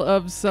the middle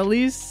of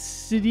Salis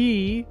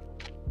City.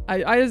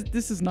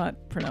 This is not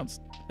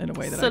pronounced in a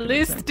way that I can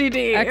understand.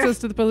 Salistidi. Access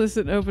to the police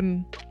and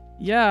open.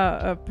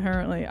 Yeah,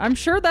 apparently. I'm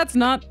sure that's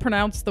not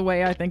pronounced the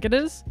way I think it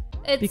is.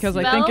 Because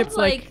I think it's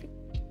like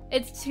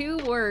it's two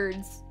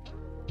words.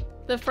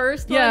 The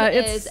first one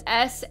it's is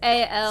SALISH,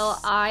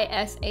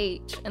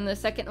 and the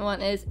second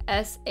one is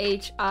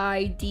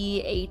SHIDHE.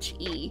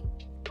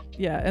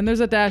 Yeah, and there's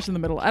a dash in the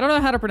middle. I don't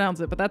know how to pronounce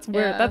it, but that's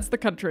where that's the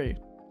country.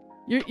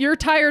 You're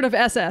tired of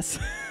SS.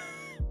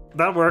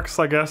 That works,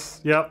 I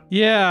guess. Yep.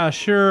 Yeah,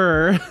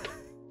 sure.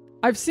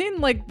 I've seen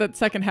like the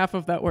second half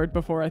of that word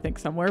before, I think,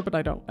 somewhere, but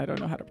I don't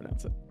know how to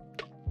pronounce it.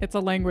 It's a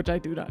language I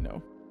do not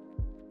know.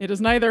 It is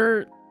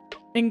neither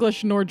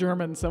English nor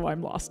German, so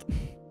I'm lost.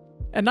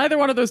 And neither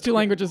one of those two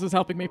languages is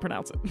helping me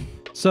pronounce it.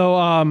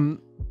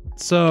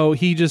 So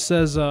he just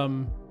says,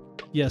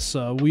 yes,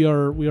 we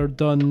are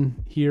done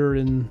here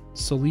in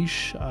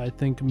Salish. I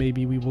think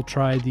maybe we will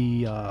try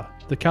the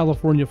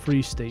California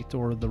Free State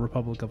or the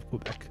Republic of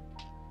Quebec.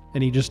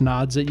 And he just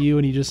nods at you,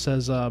 and he just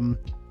says,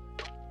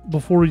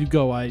 before you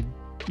go, I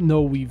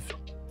know we've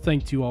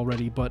thanked you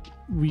already, but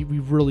we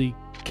really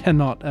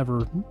cannot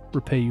ever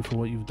repay you for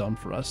what you've done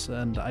for us,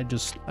 and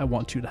I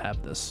want you to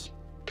have this.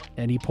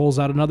 And he pulls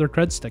out another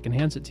cred stick and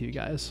hands it to you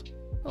guys.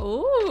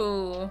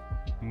 Ooh.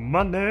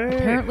 Money.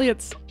 Apparently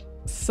it's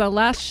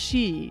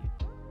Salashi.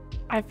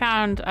 I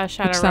found a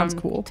sounds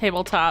Shadowrun cool.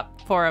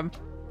 tabletop for him.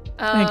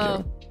 Oh, Thank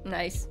you.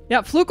 Nice.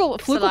 Yeah, Fluke will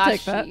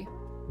take that Salashi.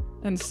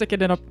 and stick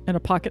it in a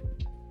pocket.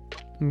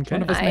 Okay.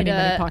 One of his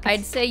many pockets.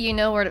 I'd say you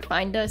know where to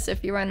find us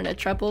if you run into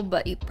trouble,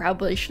 but you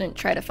probably shouldn't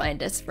try to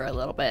find us for a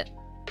little bit.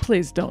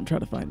 Please don't try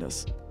to find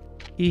us.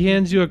 He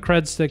hands you a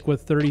cred stick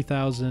with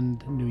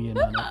 30,000 nuyen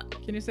on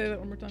it. Can you say that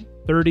one more time?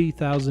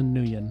 30,000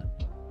 nuyen.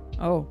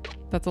 Oh,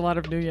 that's a lot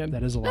of nuyen.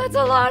 That is a lot. That's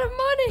of a nuyen. lot of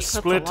money.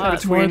 Split lot.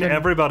 between More than-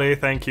 everybody,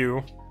 thank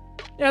you.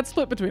 Yeah, it's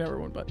split between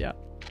everyone, but yeah.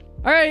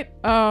 All right.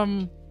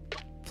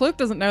 Fluke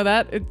doesn't know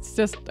that. It's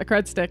just a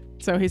cred stick,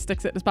 so he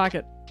sticks it in his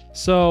pocket.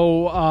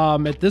 So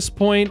at this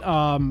point,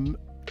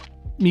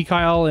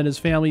 Mikhail and his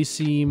family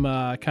seem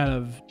kind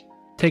of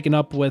taken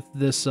up with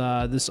this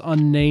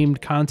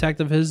unnamed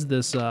contact of his,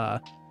 this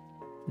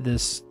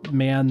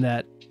man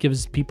that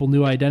gives people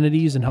new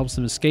identities and helps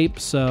them escape.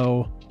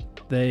 So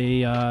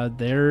he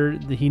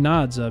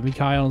nods.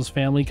 Mikhail and his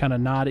family kind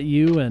of nod at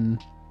you,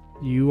 and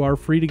you are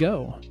free to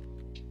go.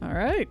 All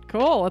right,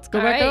 cool. Let's go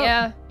All back right, up.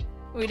 yeah.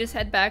 We just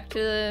head back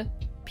to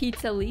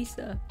Pizza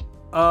Lisa.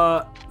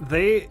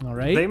 They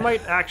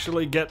might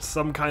actually get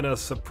some kind of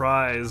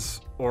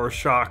surprise or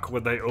shock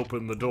when they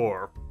open the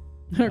door.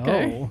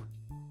 Okay. Oh.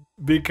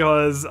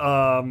 Because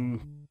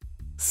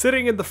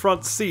sitting in the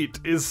front seat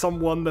is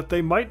someone that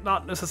they might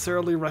not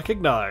necessarily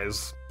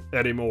recognize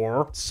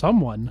anymore.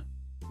 Someone.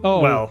 Oh,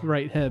 Well.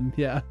 right, him.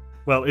 Yeah.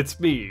 Well, it's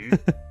me.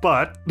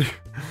 But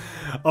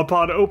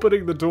upon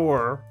opening the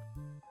door,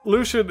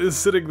 Lucian is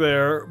sitting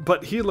there,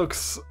 but he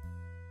looks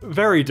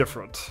very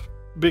different.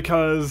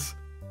 Because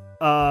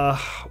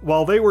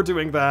while they were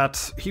doing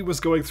that, he was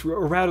going through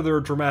a rather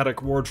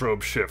dramatic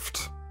wardrobe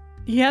shift.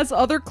 He has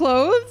other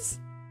clothes?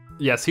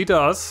 Yes, he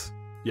does.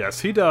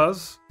 Yes, he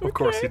does. Of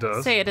course he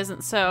does. Say it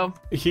isn't so.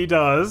 He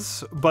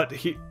does, but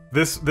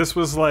this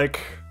was like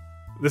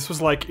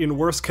in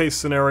worst case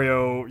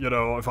scenario, you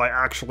know, if I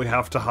actually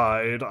have to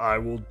hide, I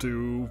will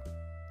do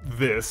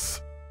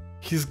this.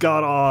 He's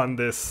got on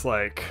this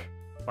like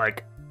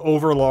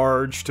over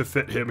large to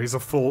fit him. He's a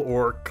full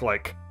orc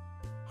like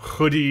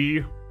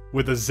hoodie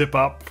with a zip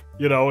up.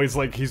 You know, he's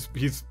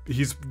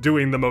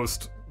doing the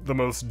most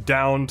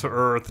down to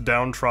earth,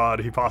 downtrod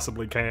he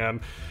possibly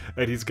can,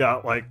 and he's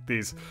got like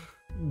these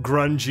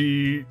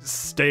grungy,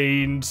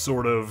 stained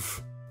sort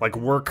of like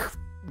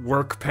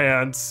work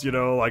pants, you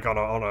know, like on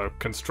a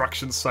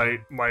construction site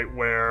might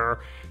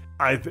wear.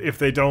 If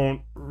they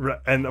don't,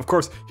 and of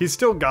course he's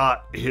still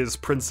got his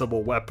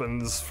principal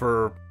weapons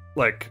for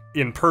like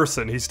in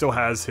person. He still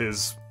has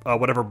his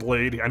whatever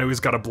blade. I know he's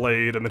got a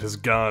blade and then his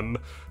gun.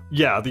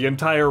 Yeah, the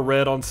entire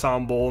red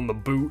ensemble and the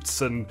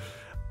boots, and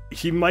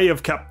he may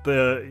have kept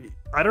the.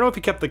 I don't know if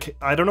he kept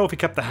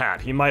the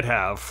hat. He might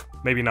have,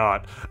 maybe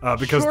not,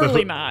 because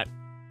Surely not.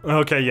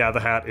 Okay, yeah, the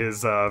hat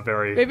is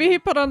very... Maybe he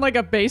put on like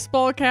a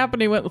baseball cap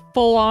and he went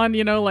full on,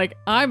 you know, like,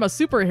 I'm a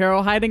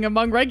superhero hiding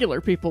among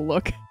regular people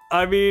look.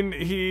 I mean,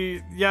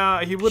 he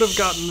would have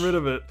gotten rid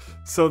of it.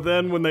 So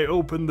then when they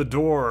open the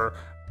door,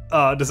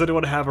 does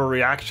anyone have a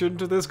reaction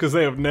to this? Because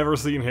they have never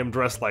seen him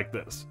dressed like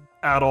this.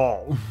 At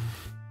all.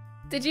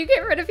 Did you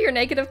get rid of your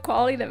negative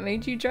quality that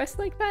made you dress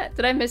like that?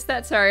 Did I miss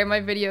that? Sorry,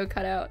 my video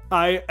cut out.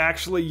 I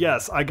actually,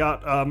 yes, I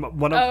got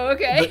one of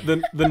okay.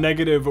 the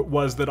negative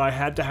was that I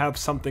had to have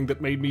something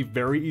that made me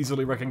very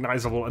easily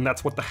recognizable, and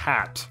that's what the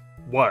hat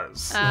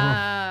was.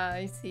 Ah,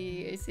 I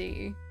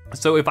see.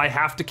 So if I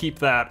have to keep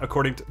that,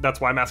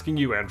 that's why I'm asking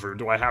you, Andrew,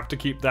 do I have to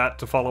keep that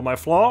to follow my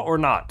flaw or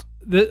not?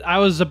 I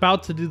was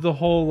about to do the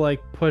whole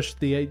like push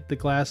the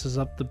glasses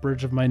up the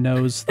bridge of my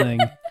nose thing.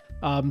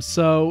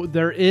 So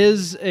there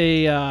is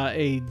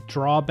a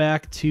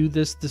drawback to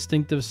this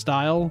distinctive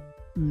style,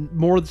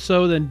 more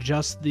so than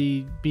just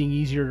the being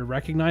easier to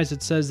recognize.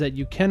 It says that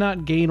you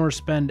cannot gain or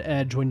spend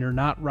edge when you're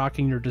not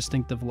rocking your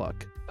distinctive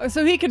look.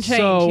 So he can change.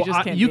 So he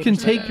just can't you can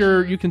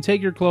change.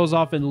 take your clothes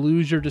off and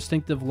lose your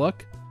distinctive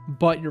look,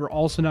 but you're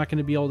also not going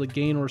to be able to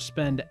gain or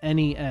spend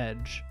any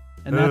edge.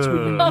 And that's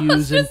what you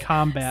use in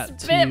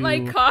combat. Spit my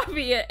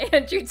coffee at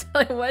Andrew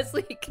telling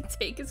Wesley he can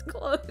take his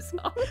clothes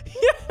off.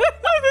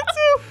 Yeah, me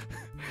too.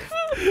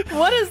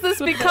 What has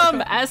this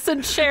become?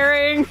 Essence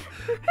sharing?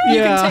 You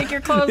can take your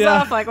clothes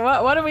off? Like,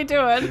 what are we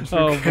doing?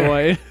 Oh,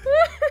 boy.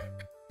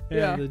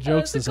 Yeah. The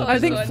jokes this I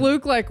think episode.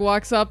 Fluke like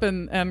walks up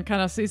and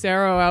kind of sees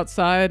Arrow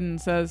outside and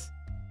says,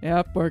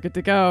 yep, we're good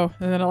to go.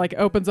 And then it like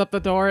opens up the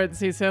door and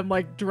sees him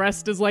like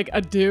dressed as like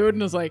a dude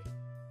and is like,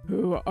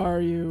 who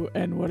are you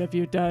and what have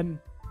you done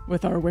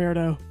with our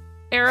weirdo?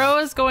 Arrow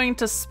is going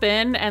to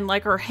spin and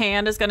like her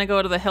hand is going to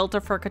go to the hilt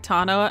of her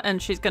katana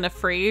and she's going to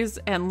freeze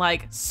and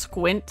like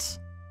squint.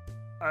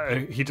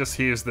 He just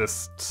hears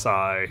this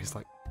sigh. He's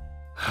like,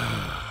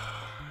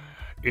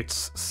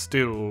 it's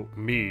still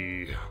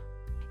me.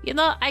 You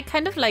know, I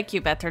kind of like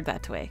you better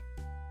that way.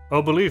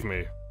 Oh, believe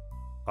me,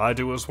 I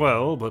do as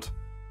well, but...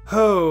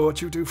 Oh,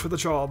 what you do for the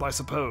job, I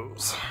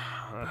suppose.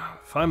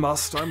 If I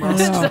must, I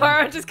must.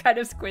 Zara just kind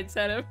of squints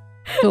at him.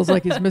 Feels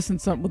like he's missing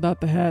something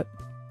without the hat.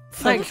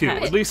 Thank you.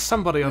 hat. At least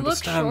somebody You look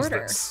understands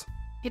shorter. this.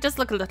 He does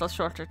look a little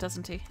shorter,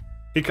 doesn't he?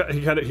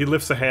 He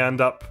lifts a hand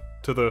up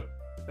to the...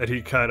 And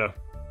he kind of...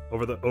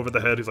 Over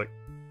the head, he's like,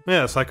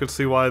 yes, I could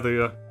see why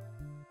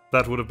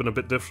that would have been a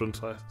bit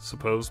different, I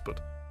suppose, but...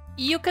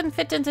 You can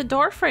fit into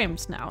door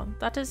frames now.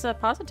 That is a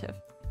positive.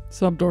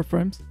 Some door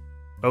frames.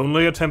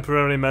 Only a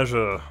temporary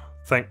measure,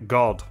 thank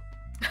God.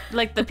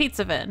 Like the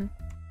pizza van.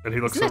 And he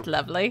looks Isn't it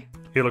lovely?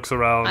 He looks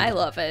around, I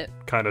love it.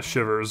 kind of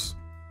shivers.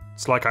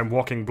 It's like I'm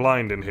walking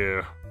blind in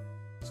here.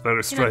 It's very You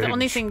know, strange. the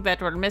only thing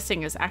that we're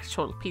missing is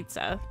actual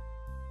pizza.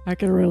 I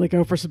could really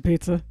go for some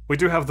pizza. We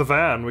do have the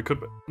van. We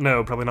could...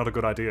 No, probably not a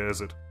good idea,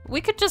 is it? We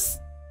could just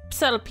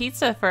sell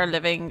pizza for a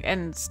living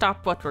and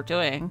stop what we're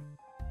doing.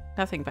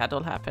 Nothing bad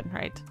will happen,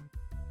 right?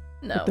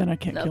 No, But then I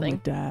can't kill my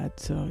nothing. dad,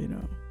 so, you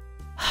know.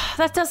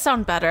 That does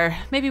sound better.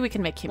 Maybe we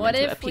can make him What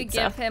into a if we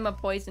pizza. give him a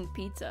poisoned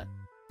pizza?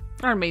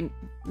 Or make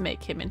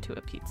him into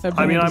a pizza. That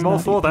I mean, man does I'm all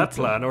not for eat that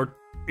pizza. plan, or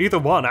either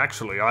one,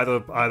 actually.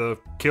 Either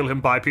kill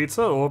him by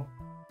pizza, or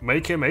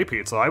make him a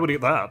pizza. I would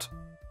eat that.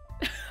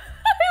 I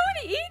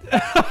would eat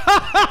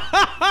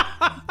that.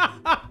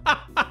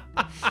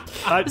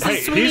 Hey,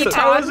 Sweetie he's a-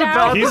 Todd now?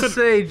 about He's to a-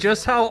 say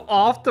just how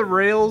off the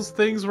rails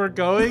things were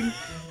going,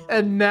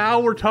 And now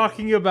we're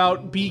talking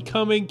about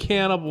becoming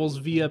cannibals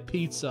via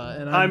pizza.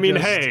 And I mean,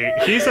 just... hey,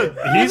 he's an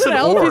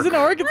elf, orc. he's an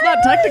orc. It's not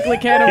technically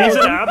cannibalism.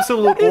 He's an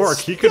absolute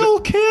orc. It's still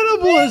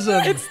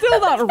cannibalism. It's still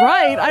not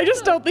right. I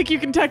just don't think you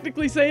can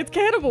technically say it's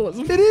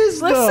cannibalism. It is,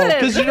 though,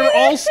 because you're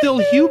all still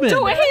human.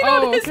 Don't hate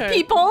on his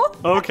people.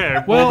 Okay.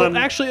 Well, then...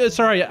 actually,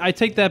 sorry, I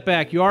take that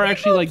back. You are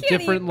actually like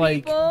different,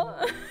 like,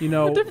 you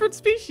know, different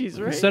species,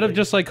 right? Instead of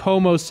just like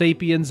Homo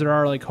sapiens, there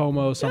are like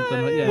Homo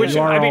something. Yeah, Which,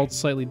 you are I mean, all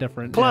slightly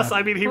different. Plus, yeah.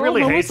 I mean, he Well,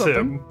 really Homo hates something.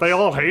 him. They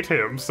all hate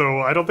him, so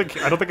I don't think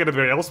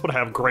anybody else would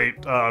have great.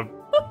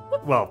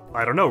 Well,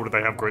 I don't know. Do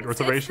they have great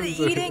reservations? It's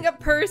the eating a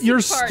person.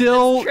 You're part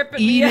still that's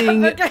tripping me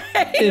eating up,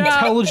 okay?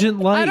 intelligent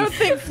life. I don't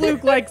think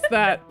Fluke likes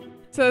that.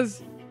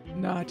 Says,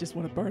 no, I just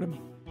want to burn him.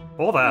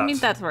 All that. I mean,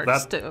 that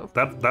works too.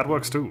 That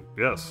works too.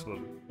 Yes.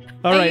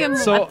 All I right, am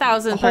so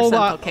 1000% hold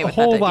on, okay with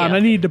hold that on. idea. I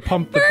need to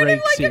pump the Burn him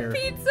brakes like here. a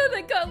pizza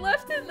that got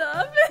left in the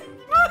oven.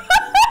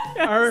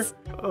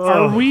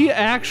 Are we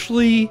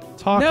actually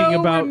talking No,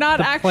 about we're not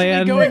the actually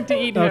plan? going to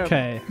eat him.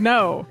 Okay.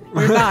 No,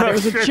 we're not. It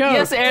was a joke.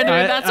 Yes, Andrew,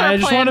 that's our I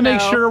just plan want to make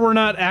now. sure we're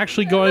not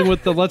actually going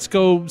with the let's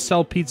go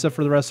sell pizza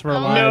for the rest of our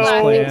lives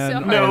I think plan. so.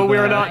 No, or we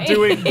are the- not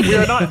doing. We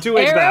are not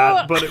doing Arrow-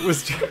 that. But it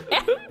was.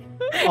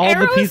 all the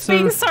Arrow's pizza.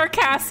 being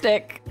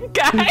sarcastic,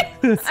 guys.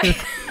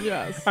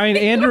 Yes. I mean,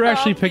 Andrew We're all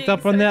actually picked being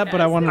up on that,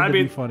 but I wanted I to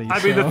mean, be funny.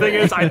 I mean, the so. thing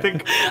is, I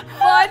think.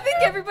 Well, I think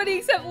everybody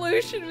except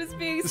Lucian was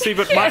being See,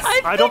 but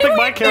sarcastic. I don't think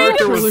my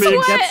character was Lucian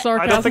being. gets I don't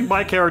sarcasm. think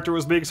my character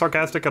was being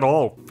sarcastic at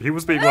all. He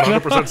was being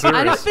 100% serious.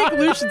 I don't think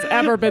Lucian's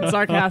ever been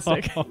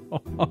sarcastic. I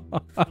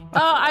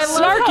love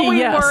Snarky, how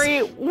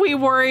yes. we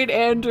worried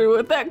Andrew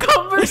with that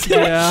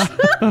conversation. Yeah.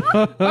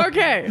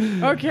 Okay.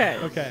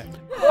 Okay.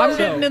 I'm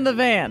getting in the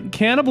van.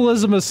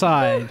 Cannibalism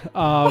aside,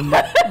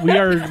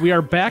 we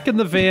are back in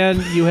the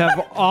van. You have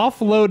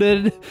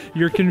offloaded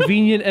your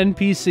convenient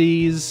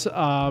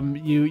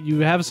NPCs. You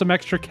have some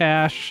extra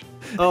cash.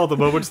 Oh, the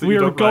moments that We you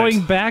are don't going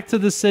write. back to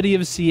the city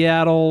of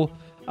Seattle.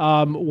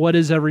 What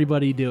is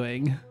everybody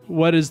doing?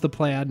 What is the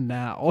plan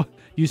now?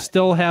 You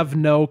still have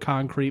no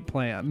concrete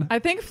plan. I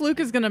think Fluke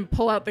is gonna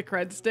pull out the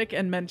cred stick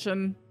and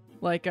mention,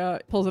 like,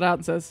 pulls it out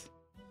and says,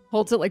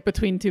 holds it like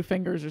between two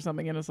fingers or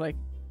something, and is like,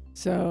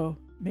 so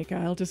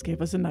Mikhail just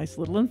gave us a nice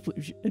little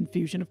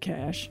infusion of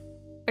cash.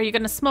 Are you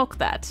gonna smoke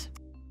that?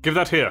 Give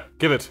that here.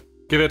 Give it.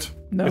 Give it.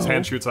 No. His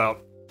hand shoots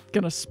out.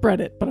 Gonna spread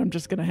it, but I'm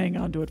just gonna hang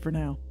on to it for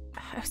now.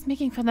 I was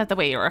making fun of the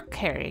way you were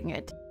carrying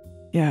it.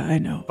 Yeah, I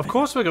know. Of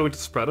course we're going to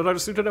spread it. I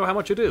just need to know how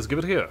much it is. Give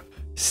it here.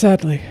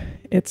 Sadly,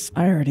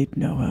 I already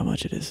know how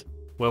much it is.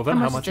 Well then,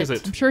 How how much much is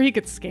is it? I'm it? sure he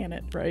could scan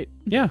it, right?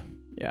 Yeah.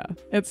 Yeah.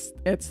 It's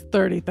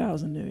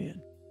 30,000 new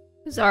yen.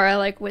 Zara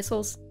like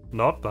whistles.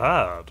 Not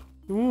bad.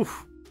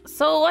 Oof.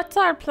 So what's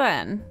our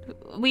plan?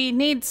 We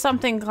need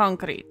something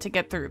concrete to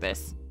get through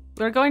this.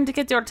 We're going to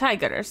get your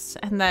tigers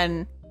and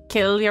then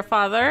kill your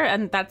father,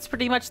 and that's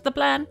pretty much the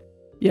plan.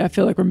 Yeah, I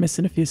feel like we're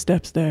missing a few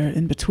steps there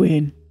in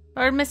between.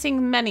 We're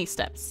missing many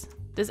steps.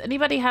 Does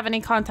anybody have any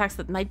contacts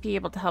that might be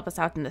able to help us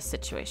out in this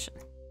situation?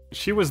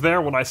 She was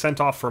there when I sent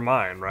off for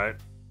mine, right?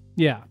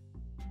 Yeah.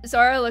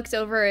 Zara looks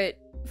over at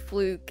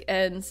Fluke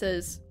and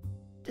says,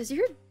 "Does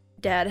your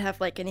dad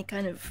have like any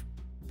kind of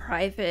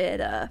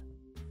private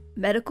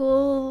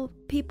medical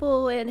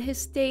people in his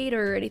state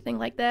or anything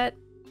like that?"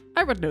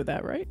 I would know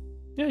that, right?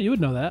 Yeah, you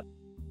would know that.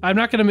 I'm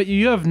not gonna.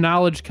 You have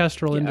knowledge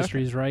Kestrel Yeah,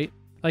 Industries, right?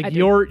 I Like do.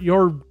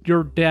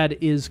 your dad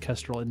is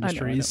Kestrel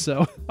Industries,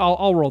 so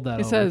I'll roll that.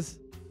 He over. says,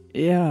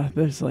 yeah,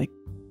 there's like,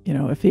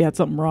 if he had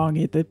something wrong,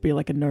 there'd be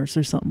like a nurse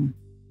or something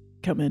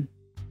come in.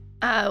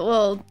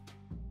 Well,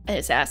 I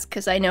just asked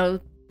because I know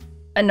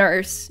a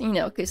nurse,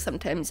 because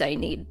sometimes I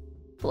need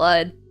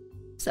blood.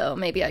 So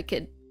maybe I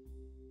could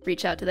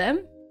reach out to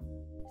them,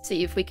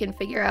 see if we can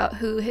figure out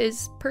who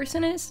his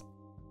person is.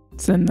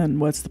 So then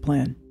what's the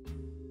plan?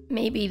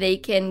 Maybe they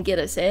can get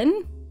us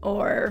in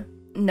or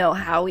know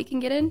how we can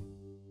get in.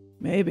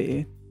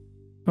 Maybe.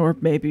 Or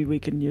maybe we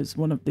can use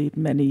one of the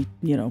many,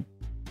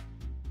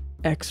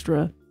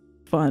 extra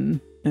fun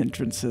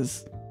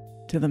entrances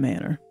to the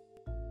manor.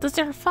 Does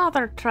your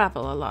father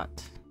travel a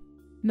lot?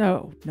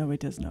 No, he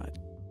does not.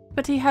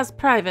 But he has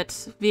private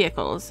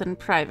vehicles and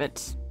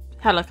private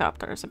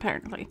helicopters,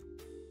 apparently.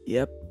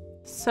 Yep.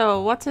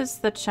 So what is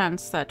the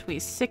chance that we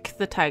sick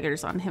the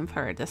tigers on him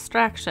for a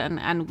distraction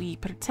and we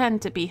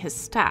pretend to be his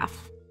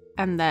staff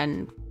and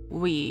then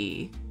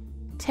we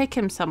take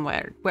him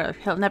somewhere where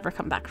he'll never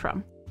come back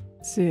from?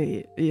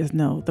 See,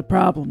 the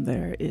problem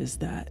there is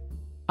that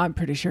I'm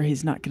pretty sure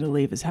he's not going to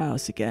leave his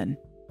house again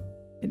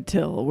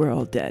until we're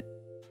all dead.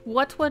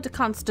 What would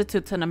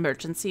constitute an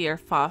emergency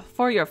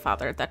for your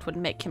father that would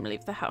make him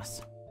leave the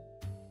house?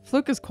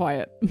 Fluke is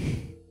quiet.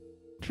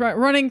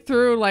 Running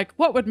through, like,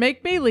 what would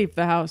make me leave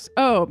the house?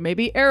 Oh,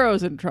 maybe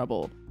Arrow's in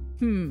trouble.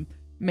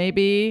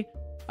 Maybe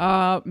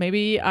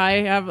I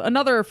have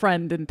another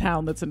friend in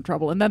town that's in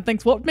trouble, and then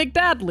thinks, what would make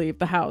Dad leave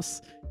the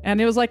house? And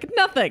it was like,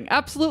 nothing.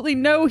 Absolutely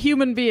no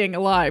human being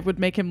alive would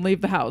make him leave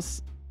the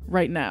house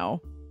right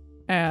now.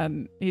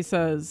 And he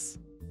says,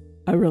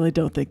 I really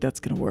don't think that's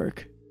going to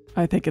work.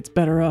 I think it's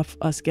better off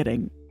us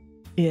getting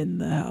in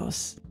the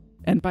house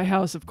And by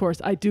house, of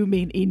course, I do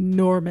mean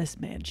enormous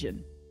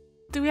mansion.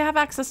 Do we have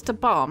access to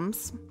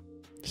bombs?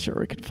 Sure,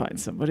 we can find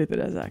somebody that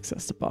has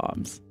access to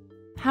bombs.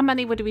 How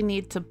many would we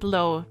need to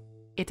blow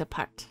it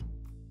apart?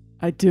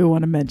 I do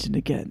want to mention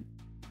again,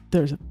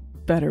 there's a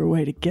better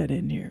way to get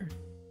in here.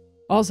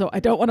 Also, I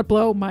don't want to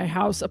blow my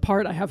house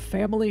apart. I have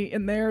family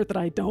in there that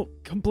I don't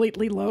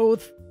completely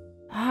loathe.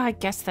 I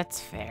guess that's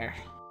fair.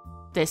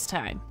 This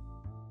time.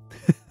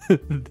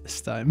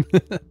 This time.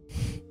 I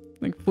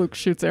think Fluke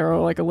shoots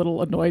Arrow like a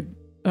little annoyed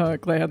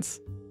glance.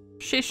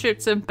 She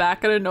shoots him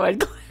back an annoyed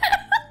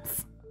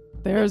glance.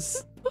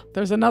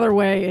 There's another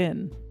way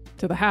in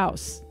to the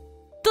house.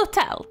 Do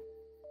tell.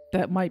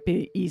 That might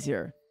be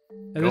easier.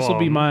 And this will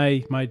be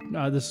my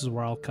this is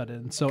where I'll cut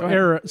in.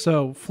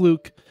 So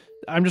Fluke,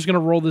 I'm just going to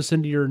roll this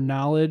into your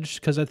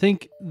knowledge because I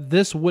think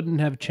this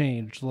wouldn't have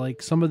changed.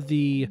 Like some of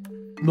the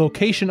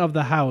location of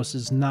the house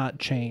is not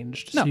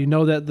changed. No. So you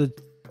know that the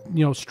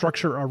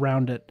structure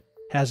around it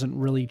hasn't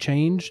really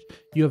changed.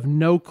 You have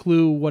no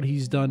clue what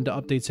he's done to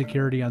update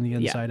security on the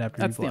inside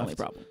after you've left. That's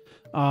the only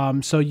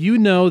problem. So you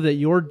know that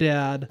your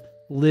dad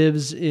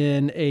lives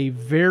in a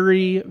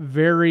very,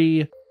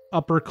 very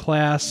upper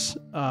class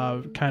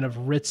kind of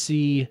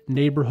ritzy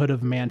neighborhood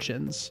of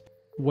mansions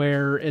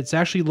where it's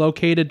actually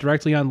located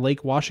directly on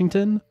Lake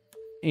Washington,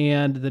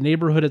 and the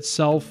neighborhood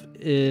itself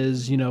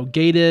is,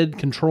 gated,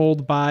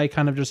 controlled by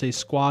kind of just a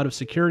squad of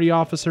security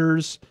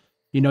officers.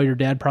 Your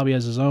dad probably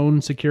has his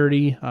own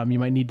security. You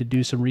might need to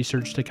do some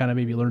research to kind of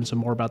maybe learn some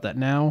more about that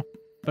now.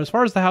 But as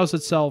far as the house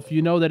itself,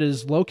 you know that it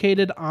is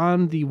located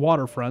on the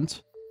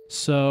waterfront.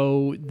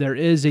 So there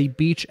is a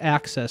beach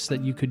access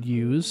that you could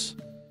use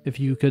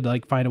if you could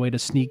find a way to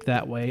sneak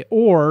that way.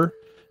 Or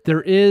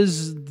there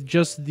is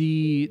just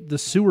the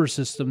sewer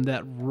system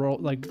that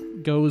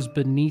goes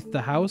beneath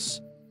the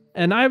house.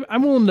 And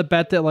I'm willing to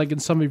bet that in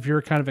some of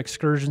your kind of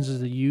excursions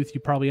as a youth, you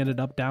probably ended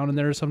up down in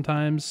there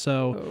sometimes.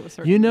 So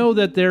you know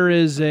that there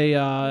is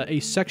a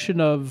section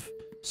of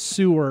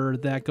sewer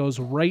that goes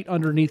right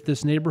underneath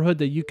this neighborhood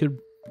that you could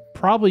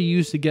probably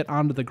use to get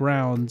onto the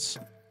grounds,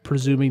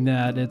 presuming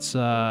that it's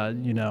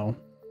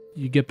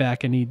you get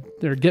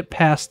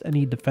past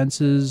any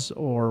defenses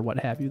or what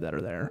have you that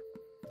are there.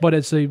 But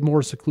it's a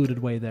more secluded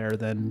way there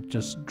than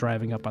just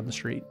driving up on the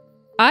street.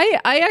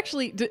 I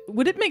actually,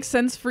 would it make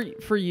sense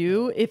for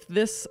you if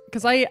this,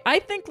 because I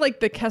think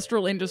the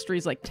Kestrel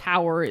Industries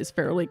tower is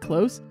fairly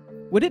close.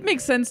 Would it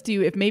make sense to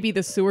you if maybe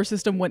the sewer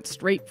system went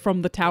straight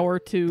from the tower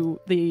to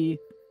the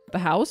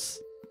house?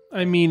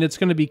 I mean, it's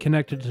going to be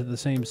connected to the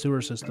same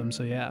sewer system,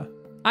 so yeah.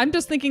 I'm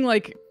just thinking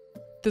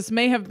this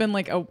may have been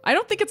I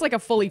don't think it's a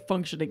fully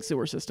functioning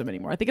sewer system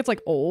anymore. I think it's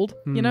old,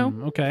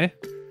 Okay.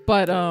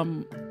 But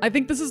I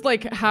think this is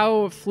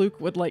how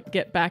Fluke would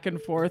get back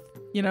and forth,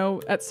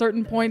 at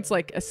certain points,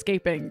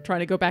 escaping,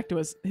 trying to go back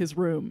to his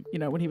room,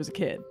 when he was a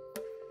kid.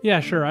 Yeah,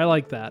 sure. I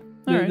like that.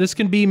 Right. This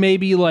can be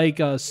maybe a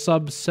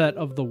subset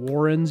of the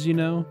Warrens,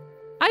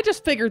 I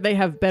just figured they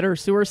have better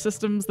sewer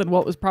systems than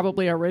what was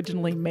probably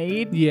originally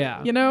made.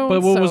 Yeah.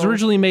 But what was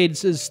originally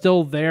made is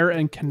still there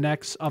and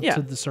connects up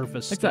to the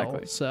surface.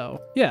 Exactly.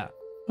 So, yeah.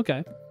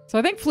 Okay. So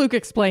I think Fluke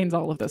explains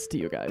all of this to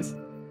you guys.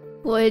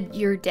 Would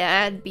your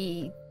dad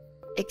be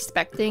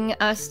expecting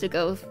us to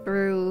go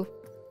through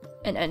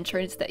an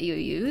entrance that you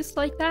use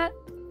like that?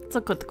 It's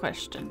a good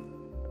question.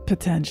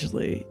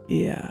 Potentially,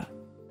 yeah.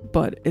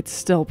 But it's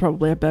still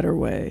probably a better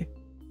way.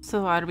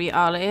 So are we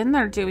all in,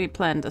 or do we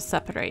plan to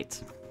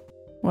separate?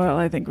 Well,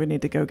 I think we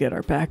need to go get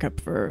our backup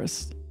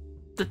first.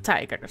 The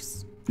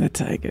tigers. The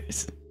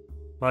tigers.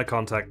 My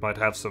contact might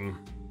have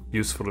some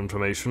useful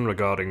information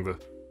regarding the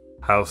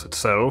house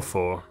itself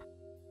or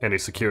any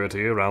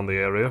security around the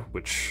area,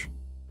 which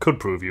could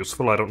prove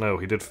useful. I don't know.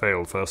 He did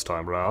fail first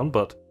time round,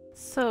 but...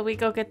 So we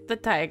go get the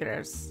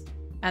tigers,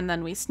 and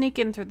then we sneak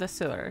in through the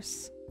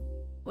sewers.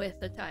 With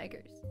the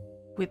tigers.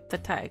 With the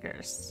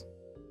tigers.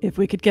 If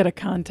we could get a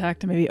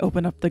contact to maybe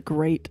open up the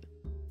grate.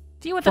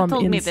 If you would have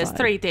told me this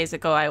 3 days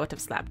ago, I would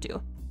have slapped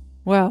you.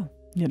 Well,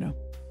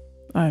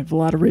 I have a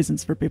lot of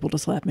reasons for people to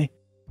slap me.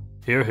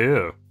 Hear,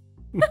 hear.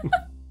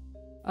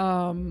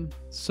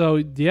 So,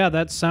 yeah,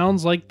 that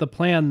sounds like the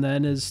plan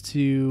then is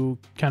to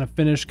kind of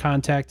finish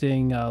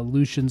contacting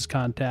Lucian's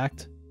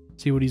contact,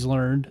 see what he's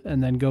learned,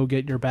 and then go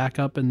get your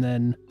backup and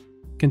then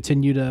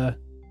continue to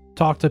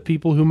talk to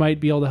people who might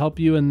be able to help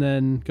you and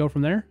then go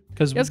from there.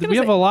 Because we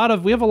have a lot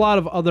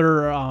of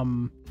other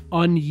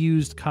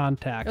unused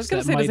contacts. I was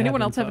going to say, does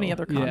anyone else have any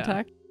other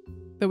contact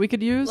that we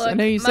could use? Look, I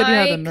know you said you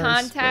had a nurse.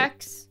 My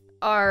contacts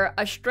are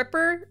a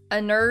stripper, a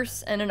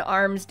nurse, and an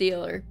arms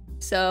dealer.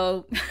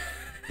 So...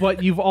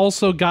 But you've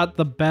also got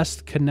the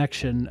best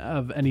connection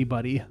of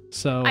anybody.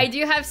 So I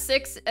do have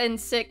 6 and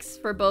 6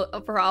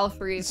 for all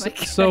three of my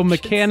connections. So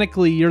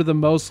mechanically, you're the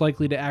most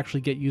likely to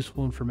actually get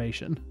useful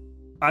information.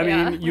 I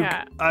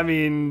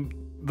mean,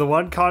 the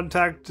one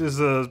contact is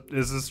a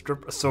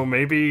stripper, so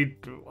maybe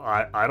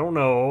I don't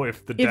know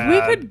if the dad...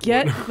 If we could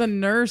get the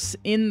nurse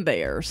in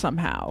there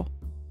somehow,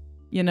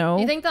 Do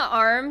you think the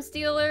arms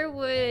dealer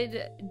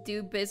would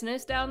do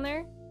business down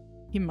there?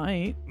 He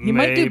might. He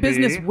might do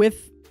business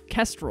with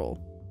Kestrel.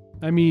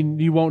 I mean,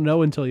 you won't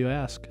know until you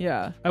ask.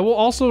 Yeah. I will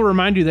also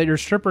remind you that your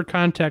stripper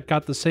contact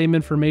got the same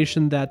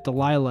information that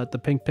Delilah at the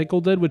Pink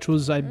Pickle did, which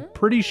was, I'm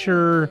pretty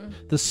sure,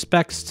 the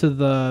specs to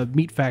the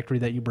meat factory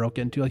that you broke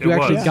into. Like, you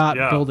actually got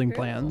building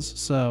plans,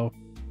 so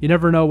you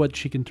never know what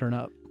she can turn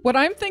up. What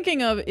I'm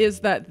thinking of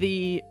is that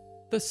the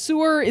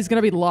sewer is going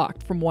to be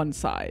locked from one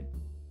side.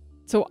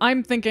 So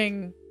I'm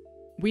thinking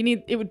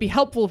it would be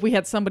helpful if we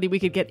had somebody we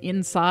could get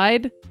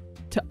inside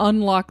to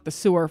unlock the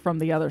sewer from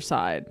the other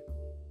side,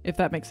 if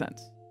that makes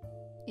sense.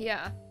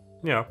 Yeah.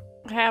 Yeah.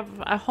 I have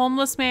a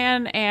homeless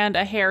man and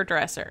a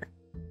hairdresser.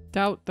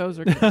 Doubt those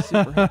are gonna be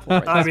super helpful.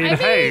 Right? I mean,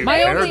 hey,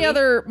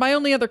 my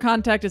only other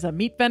contact is a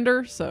meat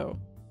vendor. So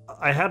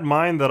I had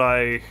mine that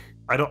I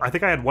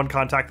think I had one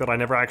contact that I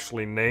never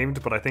actually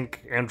named, but I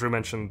think Andrew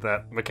mentioned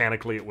that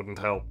mechanically it wouldn't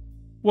help.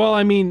 Well,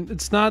 I mean,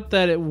 it's not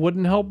that it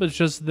wouldn't help. It's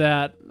just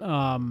that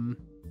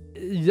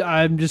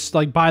I'm just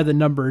like, by the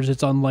numbers,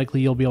 it's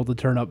unlikely you'll be able to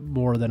turn up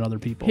more than other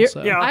people. Here's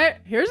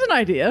an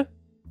idea.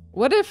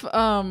 What if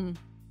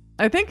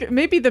I think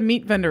maybe the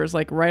meat vendor is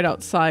like right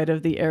outside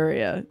of the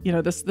area. You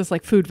know, this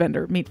like food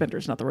vendor. Meat vendor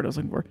is not the word I was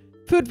looking for.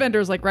 Food vendor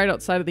is like right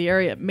outside of the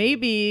area.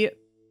 Maybe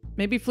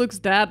Fluke's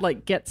dad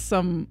like gets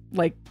some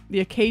like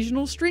the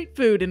occasional street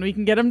food, and we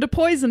can get him to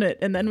poison it,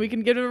 and then we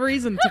can give him a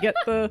reason to get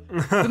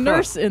the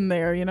nurse in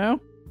there. You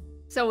know.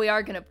 So we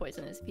are gonna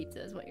poison his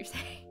pizza, is what you're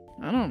saying.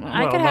 I don't know.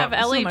 I could have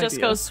Ellie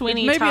just go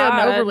Sweeney Todd. Maybe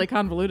an overly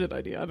convoluted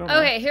idea. I don't know.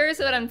 Okay, here's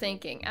what I'm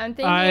thinking.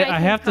 I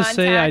have to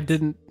say I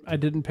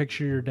didn't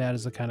picture your dad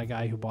as the kind of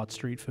guy who bought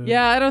street food.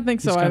 Yeah, I don't think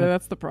so either.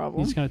 That's the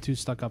problem. He's kind of too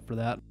stuck up for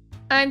that.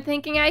 I'm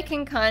thinking I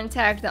can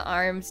contact the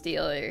arms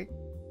dealer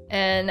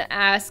and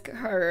ask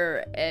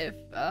her if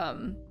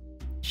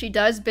she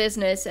does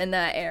business in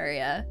that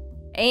area,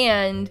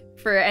 and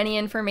for any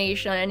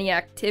information on any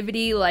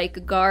activity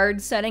like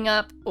guards setting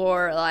up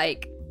or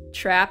like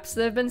traps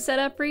that have been set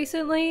up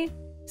recently,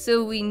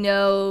 so we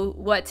know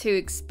what to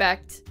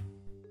expect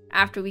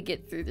after we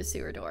get through the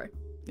sewer door.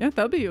 Yeah,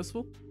 that'd be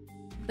useful.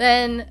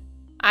 Then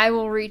I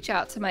will reach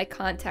out to my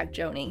contact,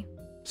 Joni.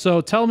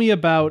 So tell me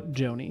about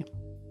Joni.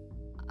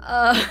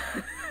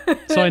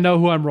 So I know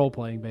who I'm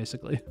role-playing,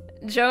 basically.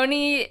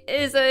 Joni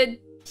is a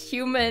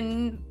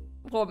human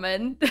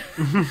woman.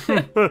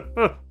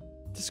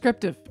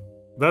 Descriptive.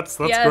 That's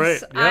yes,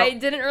 great. Yep. I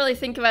didn't really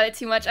think about it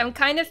too much. I'm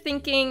kind of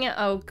thinking,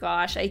 oh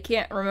gosh, I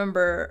can't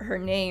remember her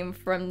name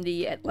from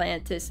the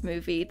Atlantis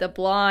movie. The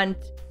blonde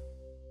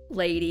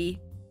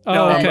lady.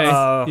 Oh, okay.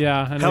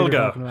 Yeah. I know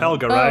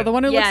Helga, right? Oh, the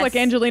one who looks like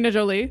Angelina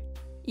Jolie?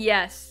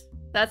 Yes,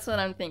 that's what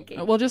I'm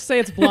thinking. We'll just say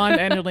it's blonde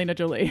Angelina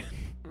Jolie.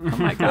 Oh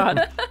my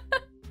god.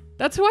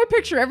 That's who I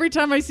picture every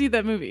time I see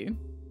that movie.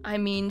 I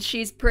mean,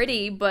 she's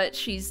pretty, but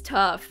she's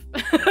tough.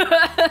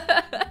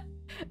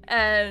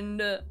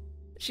 And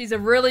she's a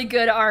really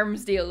good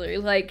arms dealer.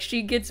 Like,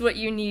 she gets what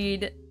you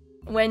need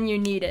when you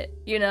need it.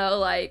 You know,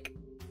 like,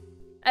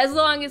 as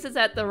long as it's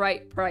at the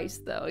right price,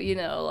 though. You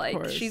know,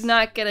 like, she's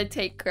not gonna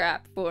take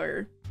crap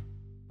for,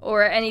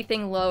 or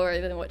anything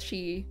lower than what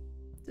she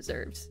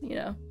deserves, you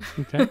know?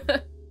 Okay.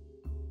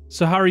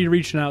 So how are you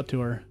reaching out to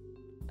her?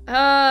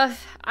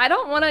 I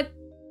don't want to,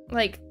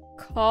 like,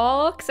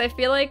 call, because I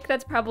feel like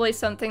that's probably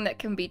something that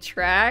can be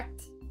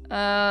tracked.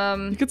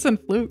 You could send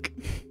Fluke.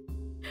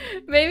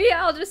 Maybe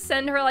I'll just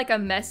send her, like, a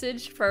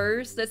message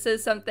first that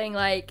says something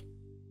like,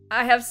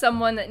 I have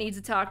someone that needs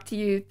to talk to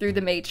you through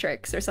the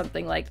Matrix, or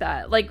something like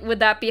that. Like, would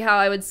that be how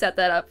I would set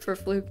that up for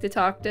Fluke to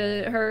talk to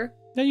her?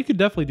 Yeah, you could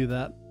definitely do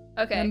that.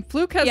 Okay. And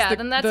Fluke has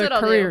then that's the what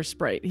I'll courier do.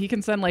 sprite. He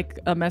can send, like,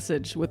 a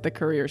message with the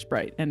courier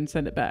sprite and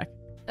send it back.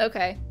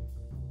 Okay.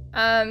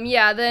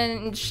 Yeah,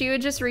 then she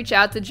would just reach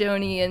out to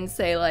Joni and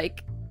say,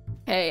 like,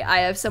 hey, I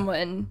have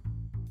someone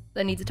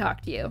that needs to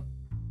talk to you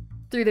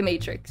through the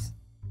Matrix.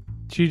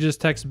 She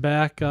just texts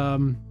back,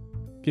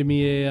 give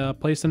me a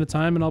place and a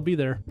time and I'll be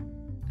there.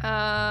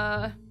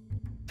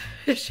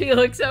 She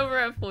looks over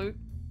at Fluke.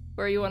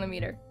 Where you want to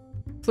meet her?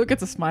 Fluke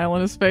gets a smile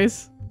on his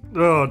face.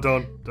 Oh,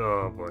 don't.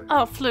 Oh, boy.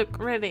 Oh, Fluke,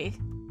 really?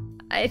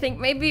 I think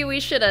maybe we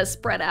should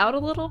spread out a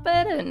little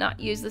bit and not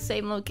use the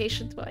same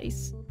location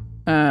twice.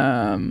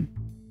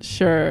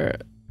 Sure.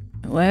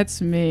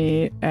 Let's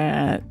meet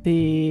at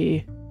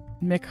the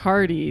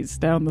McHardy's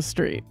down the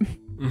street.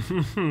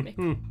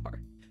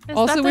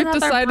 Also, we've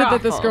decided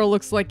that this girl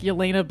looks like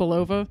Yelena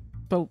Belova.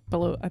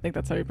 I think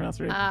that's how you pronounce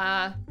her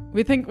name.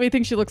 We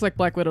think she looks like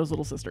Black Widow's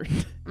little sister.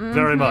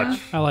 Very much.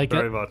 I like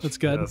Very it. much. That's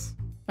good. Yes.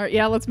 All right,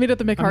 yeah, let's meet at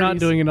the McHardy's. I'm not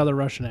doing another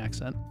Russian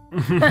accent.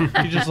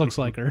 She just looks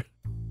like her.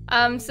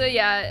 So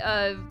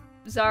yeah,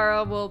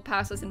 Zara will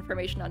pass this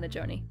information on to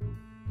Joni.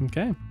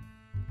 Okay.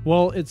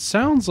 Well, it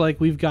sounds like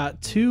we've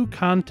got two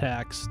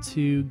contacts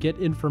to get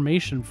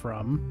information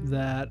from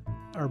that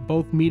are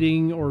both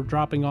meeting or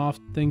dropping off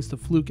things to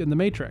Fluke in the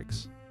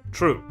Matrix.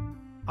 True.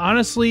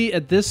 Honestly,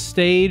 at this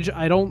stage,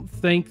 I don't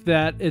think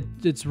that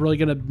it's really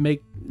going to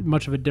make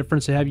much of a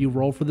difference to have you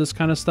roll for this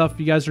kind of stuff.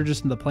 You guys are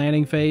just in the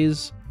planning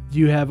phase.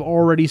 You have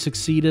already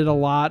succeeded a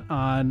lot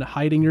on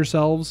hiding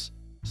yourselves.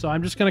 So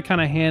I'm just going to kind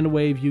of hand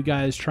wave you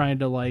guys trying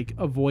to, like,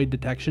 avoid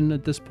detection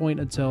at this point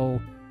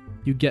until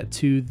you get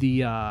to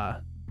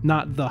the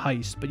Not the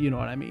heist, but you know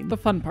what I mean. The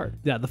fun part.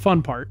 Yeah, the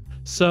fun part.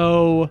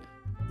 So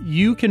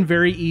you can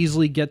very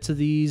easily get to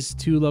these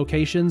 2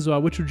 locations.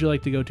 Which would you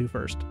like to go to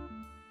first?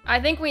 I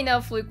think we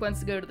know Fluke wants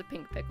to go to the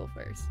Pink Pickle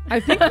first. I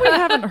think we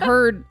haven't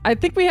heard. I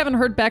think we haven't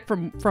heard back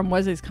from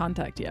Wesley's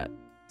contact yet.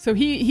 So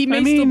he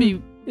may still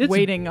be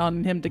waiting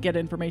on him to get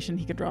information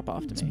he can drop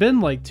off to me. It's been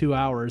like 2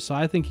 hours, so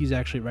I think he's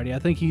actually ready. I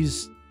think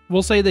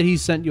we'll say that he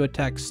sent you a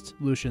text,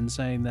 Lucian,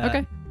 saying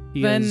that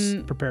he has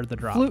prepared the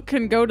drop. Fluke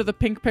can go to the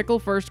Pink Pickle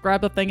first,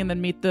 grab the thing, and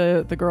then meet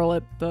the girl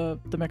at the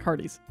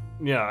McHardy's.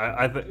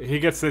 Yeah, he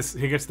gets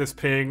this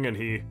ping, and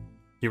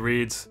he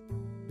reads,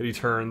 and he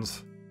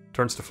turns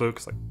to Fluke.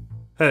 It's like,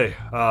 hey,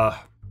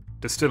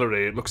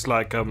 distillery. It looks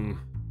like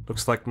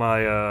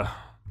my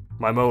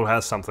mole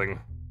has something.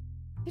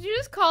 Did you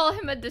just call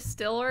him a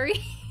distillery?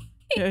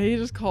 Yeah, he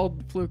just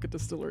called Fluke a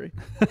distillery.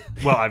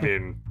 Well, I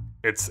mean,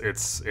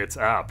 it's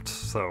apt,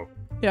 so.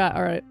 Yeah,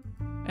 all right.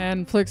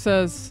 And Fluke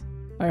says,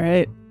 all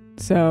right,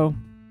 so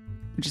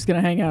we're just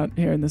going to hang out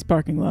here in this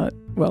parking lot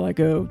while I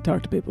go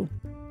talk to people.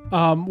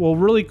 Well,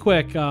 really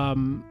quick,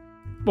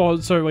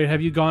 sorry, wait,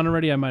 have you gone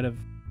already? I might have.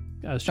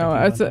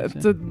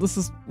 This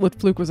is what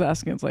Fluke was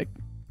asking. It's like,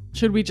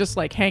 should we just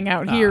like hang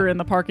out here in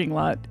the parking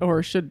lot,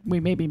 or should we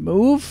maybe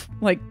move?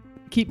 Like,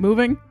 keep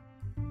moving?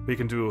 We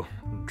can do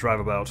drive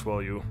about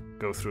while you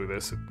go through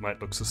this. It might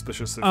look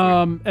suspicious if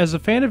as a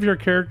fan of your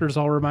characters,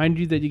 I'll remind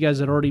you that you guys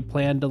had already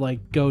planned to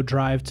like go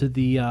drive to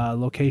the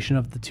location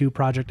of the 2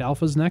 Project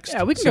Alphas next.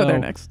 Yeah, we can go there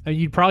next.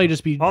 You'd probably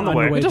just be on the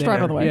way. We just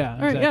drive on the way. Yeah,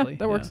 all right, exactly. Yeah,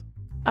 that works.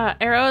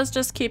 Arrow is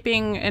just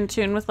keeping in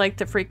tune with like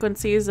the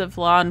frequencies of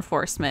law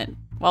enforcement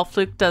while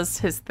Fluke does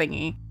his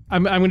thingy.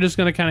 I'm just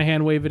going to kind of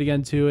hand wave it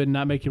again too and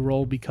not make you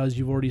roll because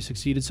you've already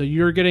succeeded. So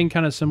you're getting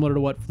kind of similar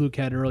to what Fluke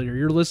had earlier.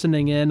 You're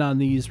listening in on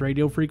these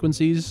radio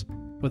frequencies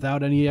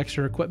without any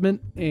extra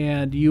equipment,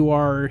 and you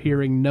are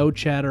hearing no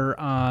chatter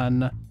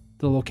on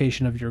the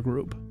location of your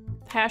group.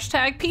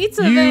 Hashtag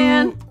pizza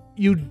van.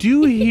 You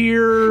do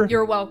hear...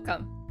 You're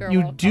welcome.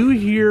 You do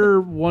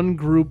hear one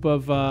group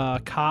of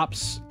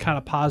cops kind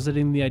of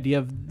positing the idea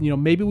of,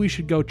 maybe we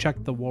should go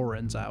check the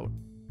Warrens out.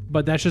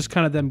 But that's just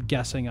kind of them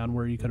guessing on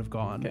where you could have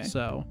gone. Okay.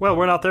 So, well,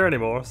 we're not there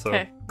anymore, so.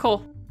 Okay,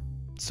 cool.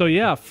 So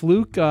yeah,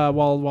 Fluke,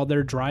 while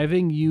they're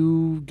driving,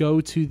 you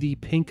go to the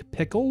Pink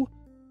Pickle.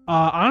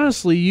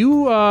 Honestly,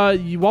 you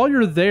while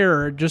you're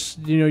there, just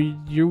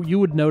you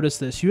would notice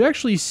this. You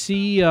actually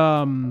see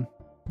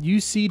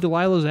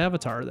Delilah's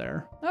avatar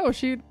there. Oh, was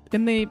she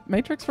in the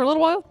Matrix for a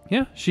little while?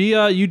 Yeah, she.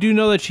 You do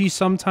know that she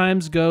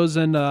sometimes goes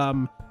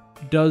and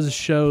does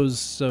shows,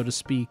 so to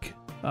speak,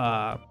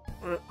 online.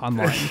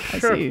 I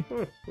see.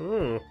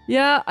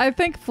 Yeah, I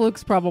think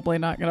Fluke's probably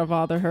not going to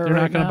bother her. They're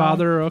not going to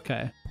bother her?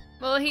 Okay.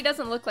 Well, he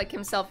doesn't look like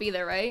himself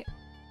either, right?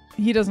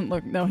 He doesn't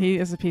look... No, he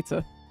is a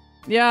pizza.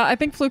 Yeah, I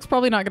think Fluke's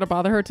probably not going to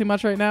bother her too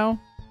much right now.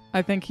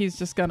 I think he's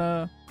just going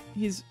to...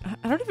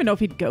 I don't even know if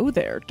he'd go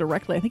there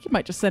directly. I think he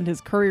might just send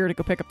his courier to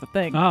go pick up the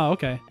thing. Oh,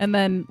 okay. And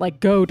then,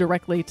 go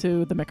directly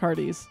to the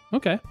McHardy's.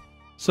 Okay.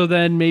 So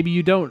then maybe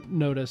you don't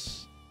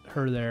notice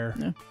her there.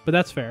 Yeah. But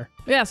that's fair.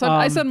 Yeah, so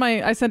I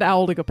send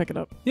Owl to go pick it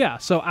up. Yeah,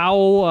 so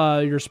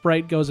Owl, your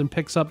sprite, goes and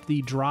picks up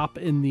the drop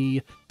in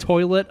the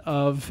toilet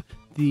of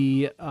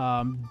the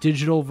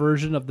digital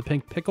version of the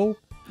Pink Pickle.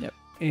 Yep.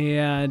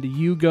 And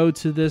you go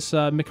to this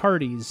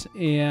McHardy's,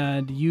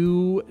 and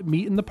you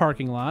meet in the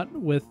parking lot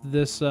with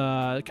this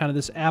kind of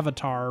this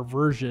avatar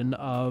version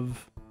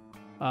of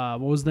what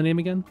was the name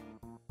again?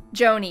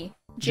 Joni.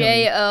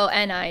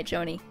 Joni.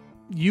 Joni.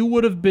 You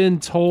would have been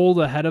told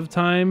ahead of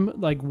time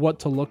what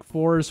to look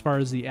for as far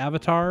as the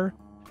avatar,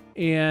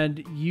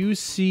 and you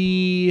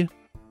see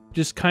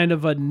just kind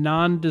of a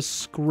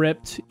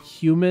nondescript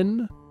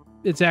human.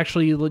 It's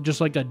actually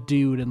just like a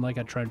dude in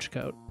a trench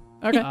coat.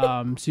 Okay.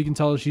 So you can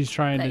tell she's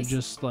trying Nice. to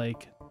just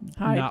Hide.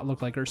 not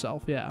look like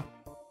herself. Yeah.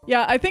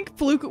 Yeah, I think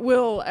Fluke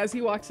will, as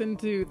he walks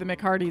into the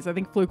McHardy's, I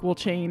think Fluke will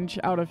change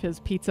out of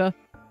his pizza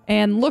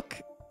and look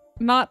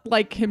not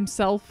like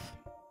himself,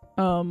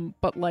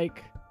 but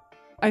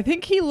I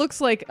think he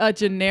looks like a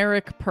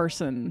generic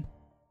person.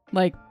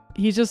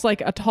 He's just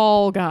a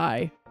tall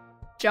guy.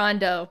 John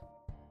Doe.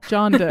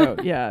 John Doe,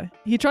 yeah.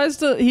 He tries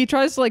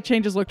to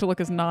change his look to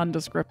look as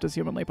nondescript as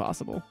humanly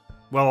possible.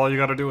 Well, all you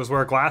gotta do is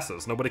wear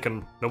glasses. Nobody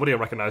will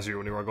recognize you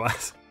when you wear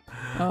glasses.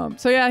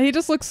 So yeah, he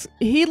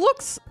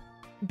looks,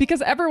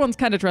 because everyone's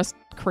kind of dressed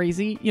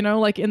crazy,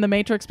 in the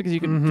Matrix, because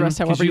you can dress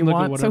however you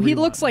want. So he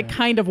looks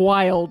kind of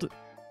wild,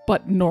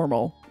 but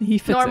normal. He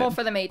fits Normal in.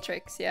 for the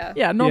Matrix, yeah.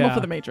 Yeah, normal for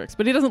the Matrix,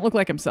 but he doesn't look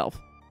like himself.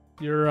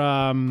 You're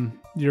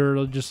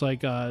just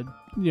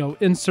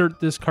insert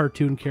this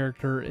cartoon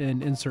character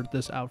and insert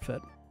this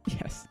outfit.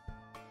 Yes.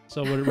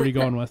 So what are you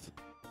going with?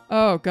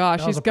 Oh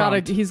gosh, he's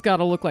got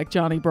to look like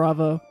Johnny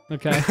Bravo.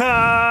 Okay.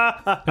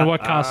 In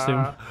what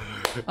costume?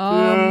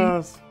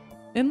 Yes.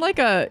 In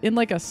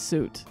a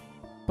suit,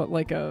 but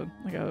a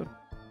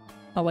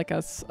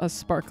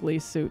sparkly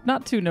suit,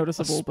 not too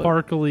noticeable.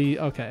 Sparkly.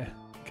 Okay.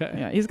 But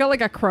yeah, he's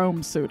got a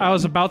chrome suit. I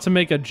was about to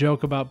make a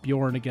joke about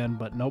Bjorn again,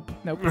 but nope.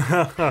 Nope.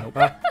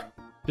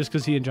 Just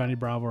because he and Johnny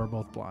Bravo are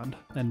both blonde.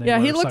 And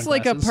he looks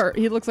like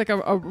he looks like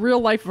a real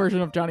life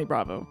version of Johnny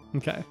Bravo.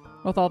 Okay.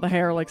 With all the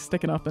hair like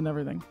sticking up and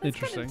everything. That's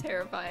Interesting. kind of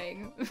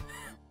terrifying.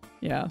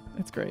 Yeah,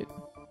 it's great.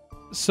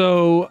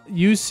 So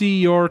you see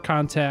your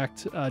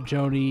contact,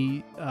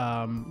 Joni.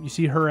 You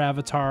see her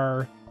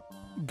avatar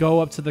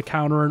go up to the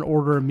counter and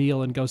order a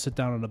meal and go sit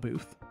down in a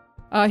booth.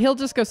 He'll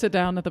just go sit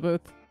down at the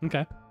booth.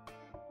 Okay.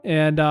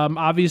 And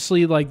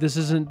obviously, like, this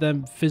isn't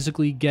them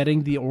physically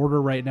getting the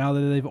order right now.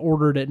 That they've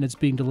ordered it and it's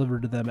being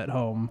delivered to them at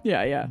home.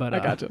 Yeah. But I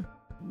gotcha.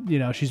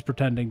 She's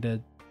pretending to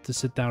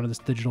sit down in this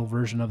digital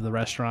version of the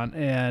restaurant,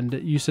 and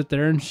you sit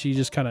there, and she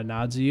just kind of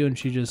nods at you, and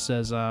she just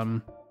says,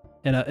 in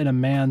a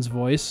man's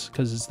voice,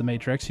 because it's the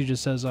Matrix, he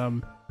just says,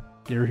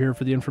 "You're here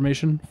for the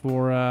information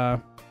for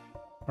our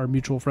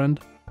mutual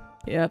friend."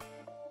 Yep.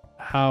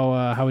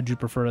 How would you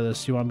prefer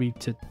this? You want me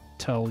to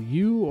tell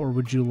you, or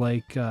would you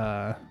like?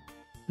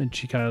 And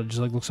she kind of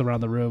just like looks around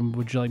the room.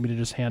 Would you like me to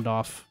just hand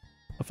off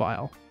a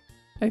file?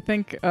 I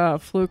think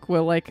Fluke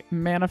will like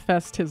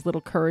manifest his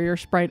little courier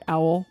sprite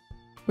owl,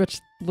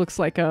 which looks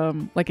like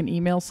an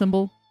email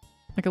symbol,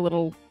 like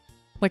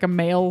a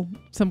mail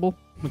symbol.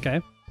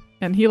 Okay.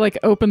 And he like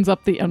opens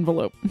up the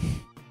envelope.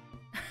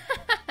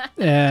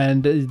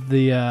 And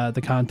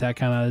the contact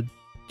kind of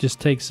just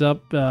takes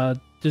up,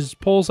 just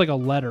pulls like a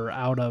letter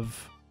out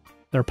of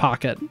their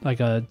pocket, like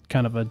a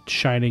kind of a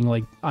shining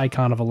like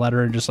icon of a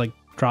letter, and just like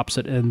drops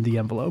it in the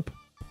envelope.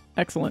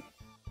 Excellent.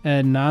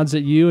 And nods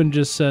at you and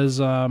just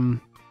says, I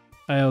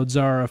owed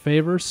Zara a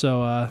favor,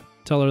 so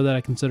tell her that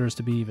I consider us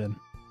to be even.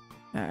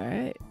 All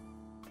right.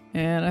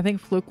 And I think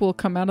Fluke will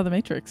come out of the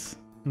Matrix.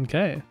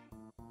 Okay.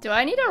 Do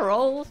I need a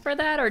roll for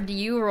that, or do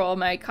you roll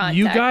my contact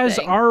You guys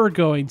thing? are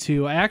going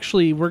to.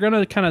 Actually, we're going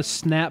to kind of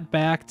snap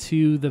back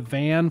to the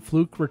van.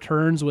 Fluke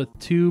returns with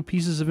 2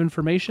 pieces of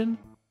information.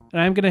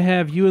 And I'm going to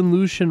have you and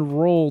Lucian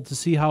roll to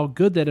see how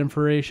good that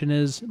information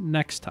is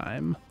next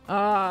time.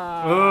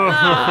 Oh,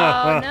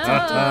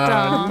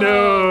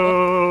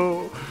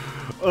 no.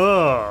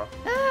 No.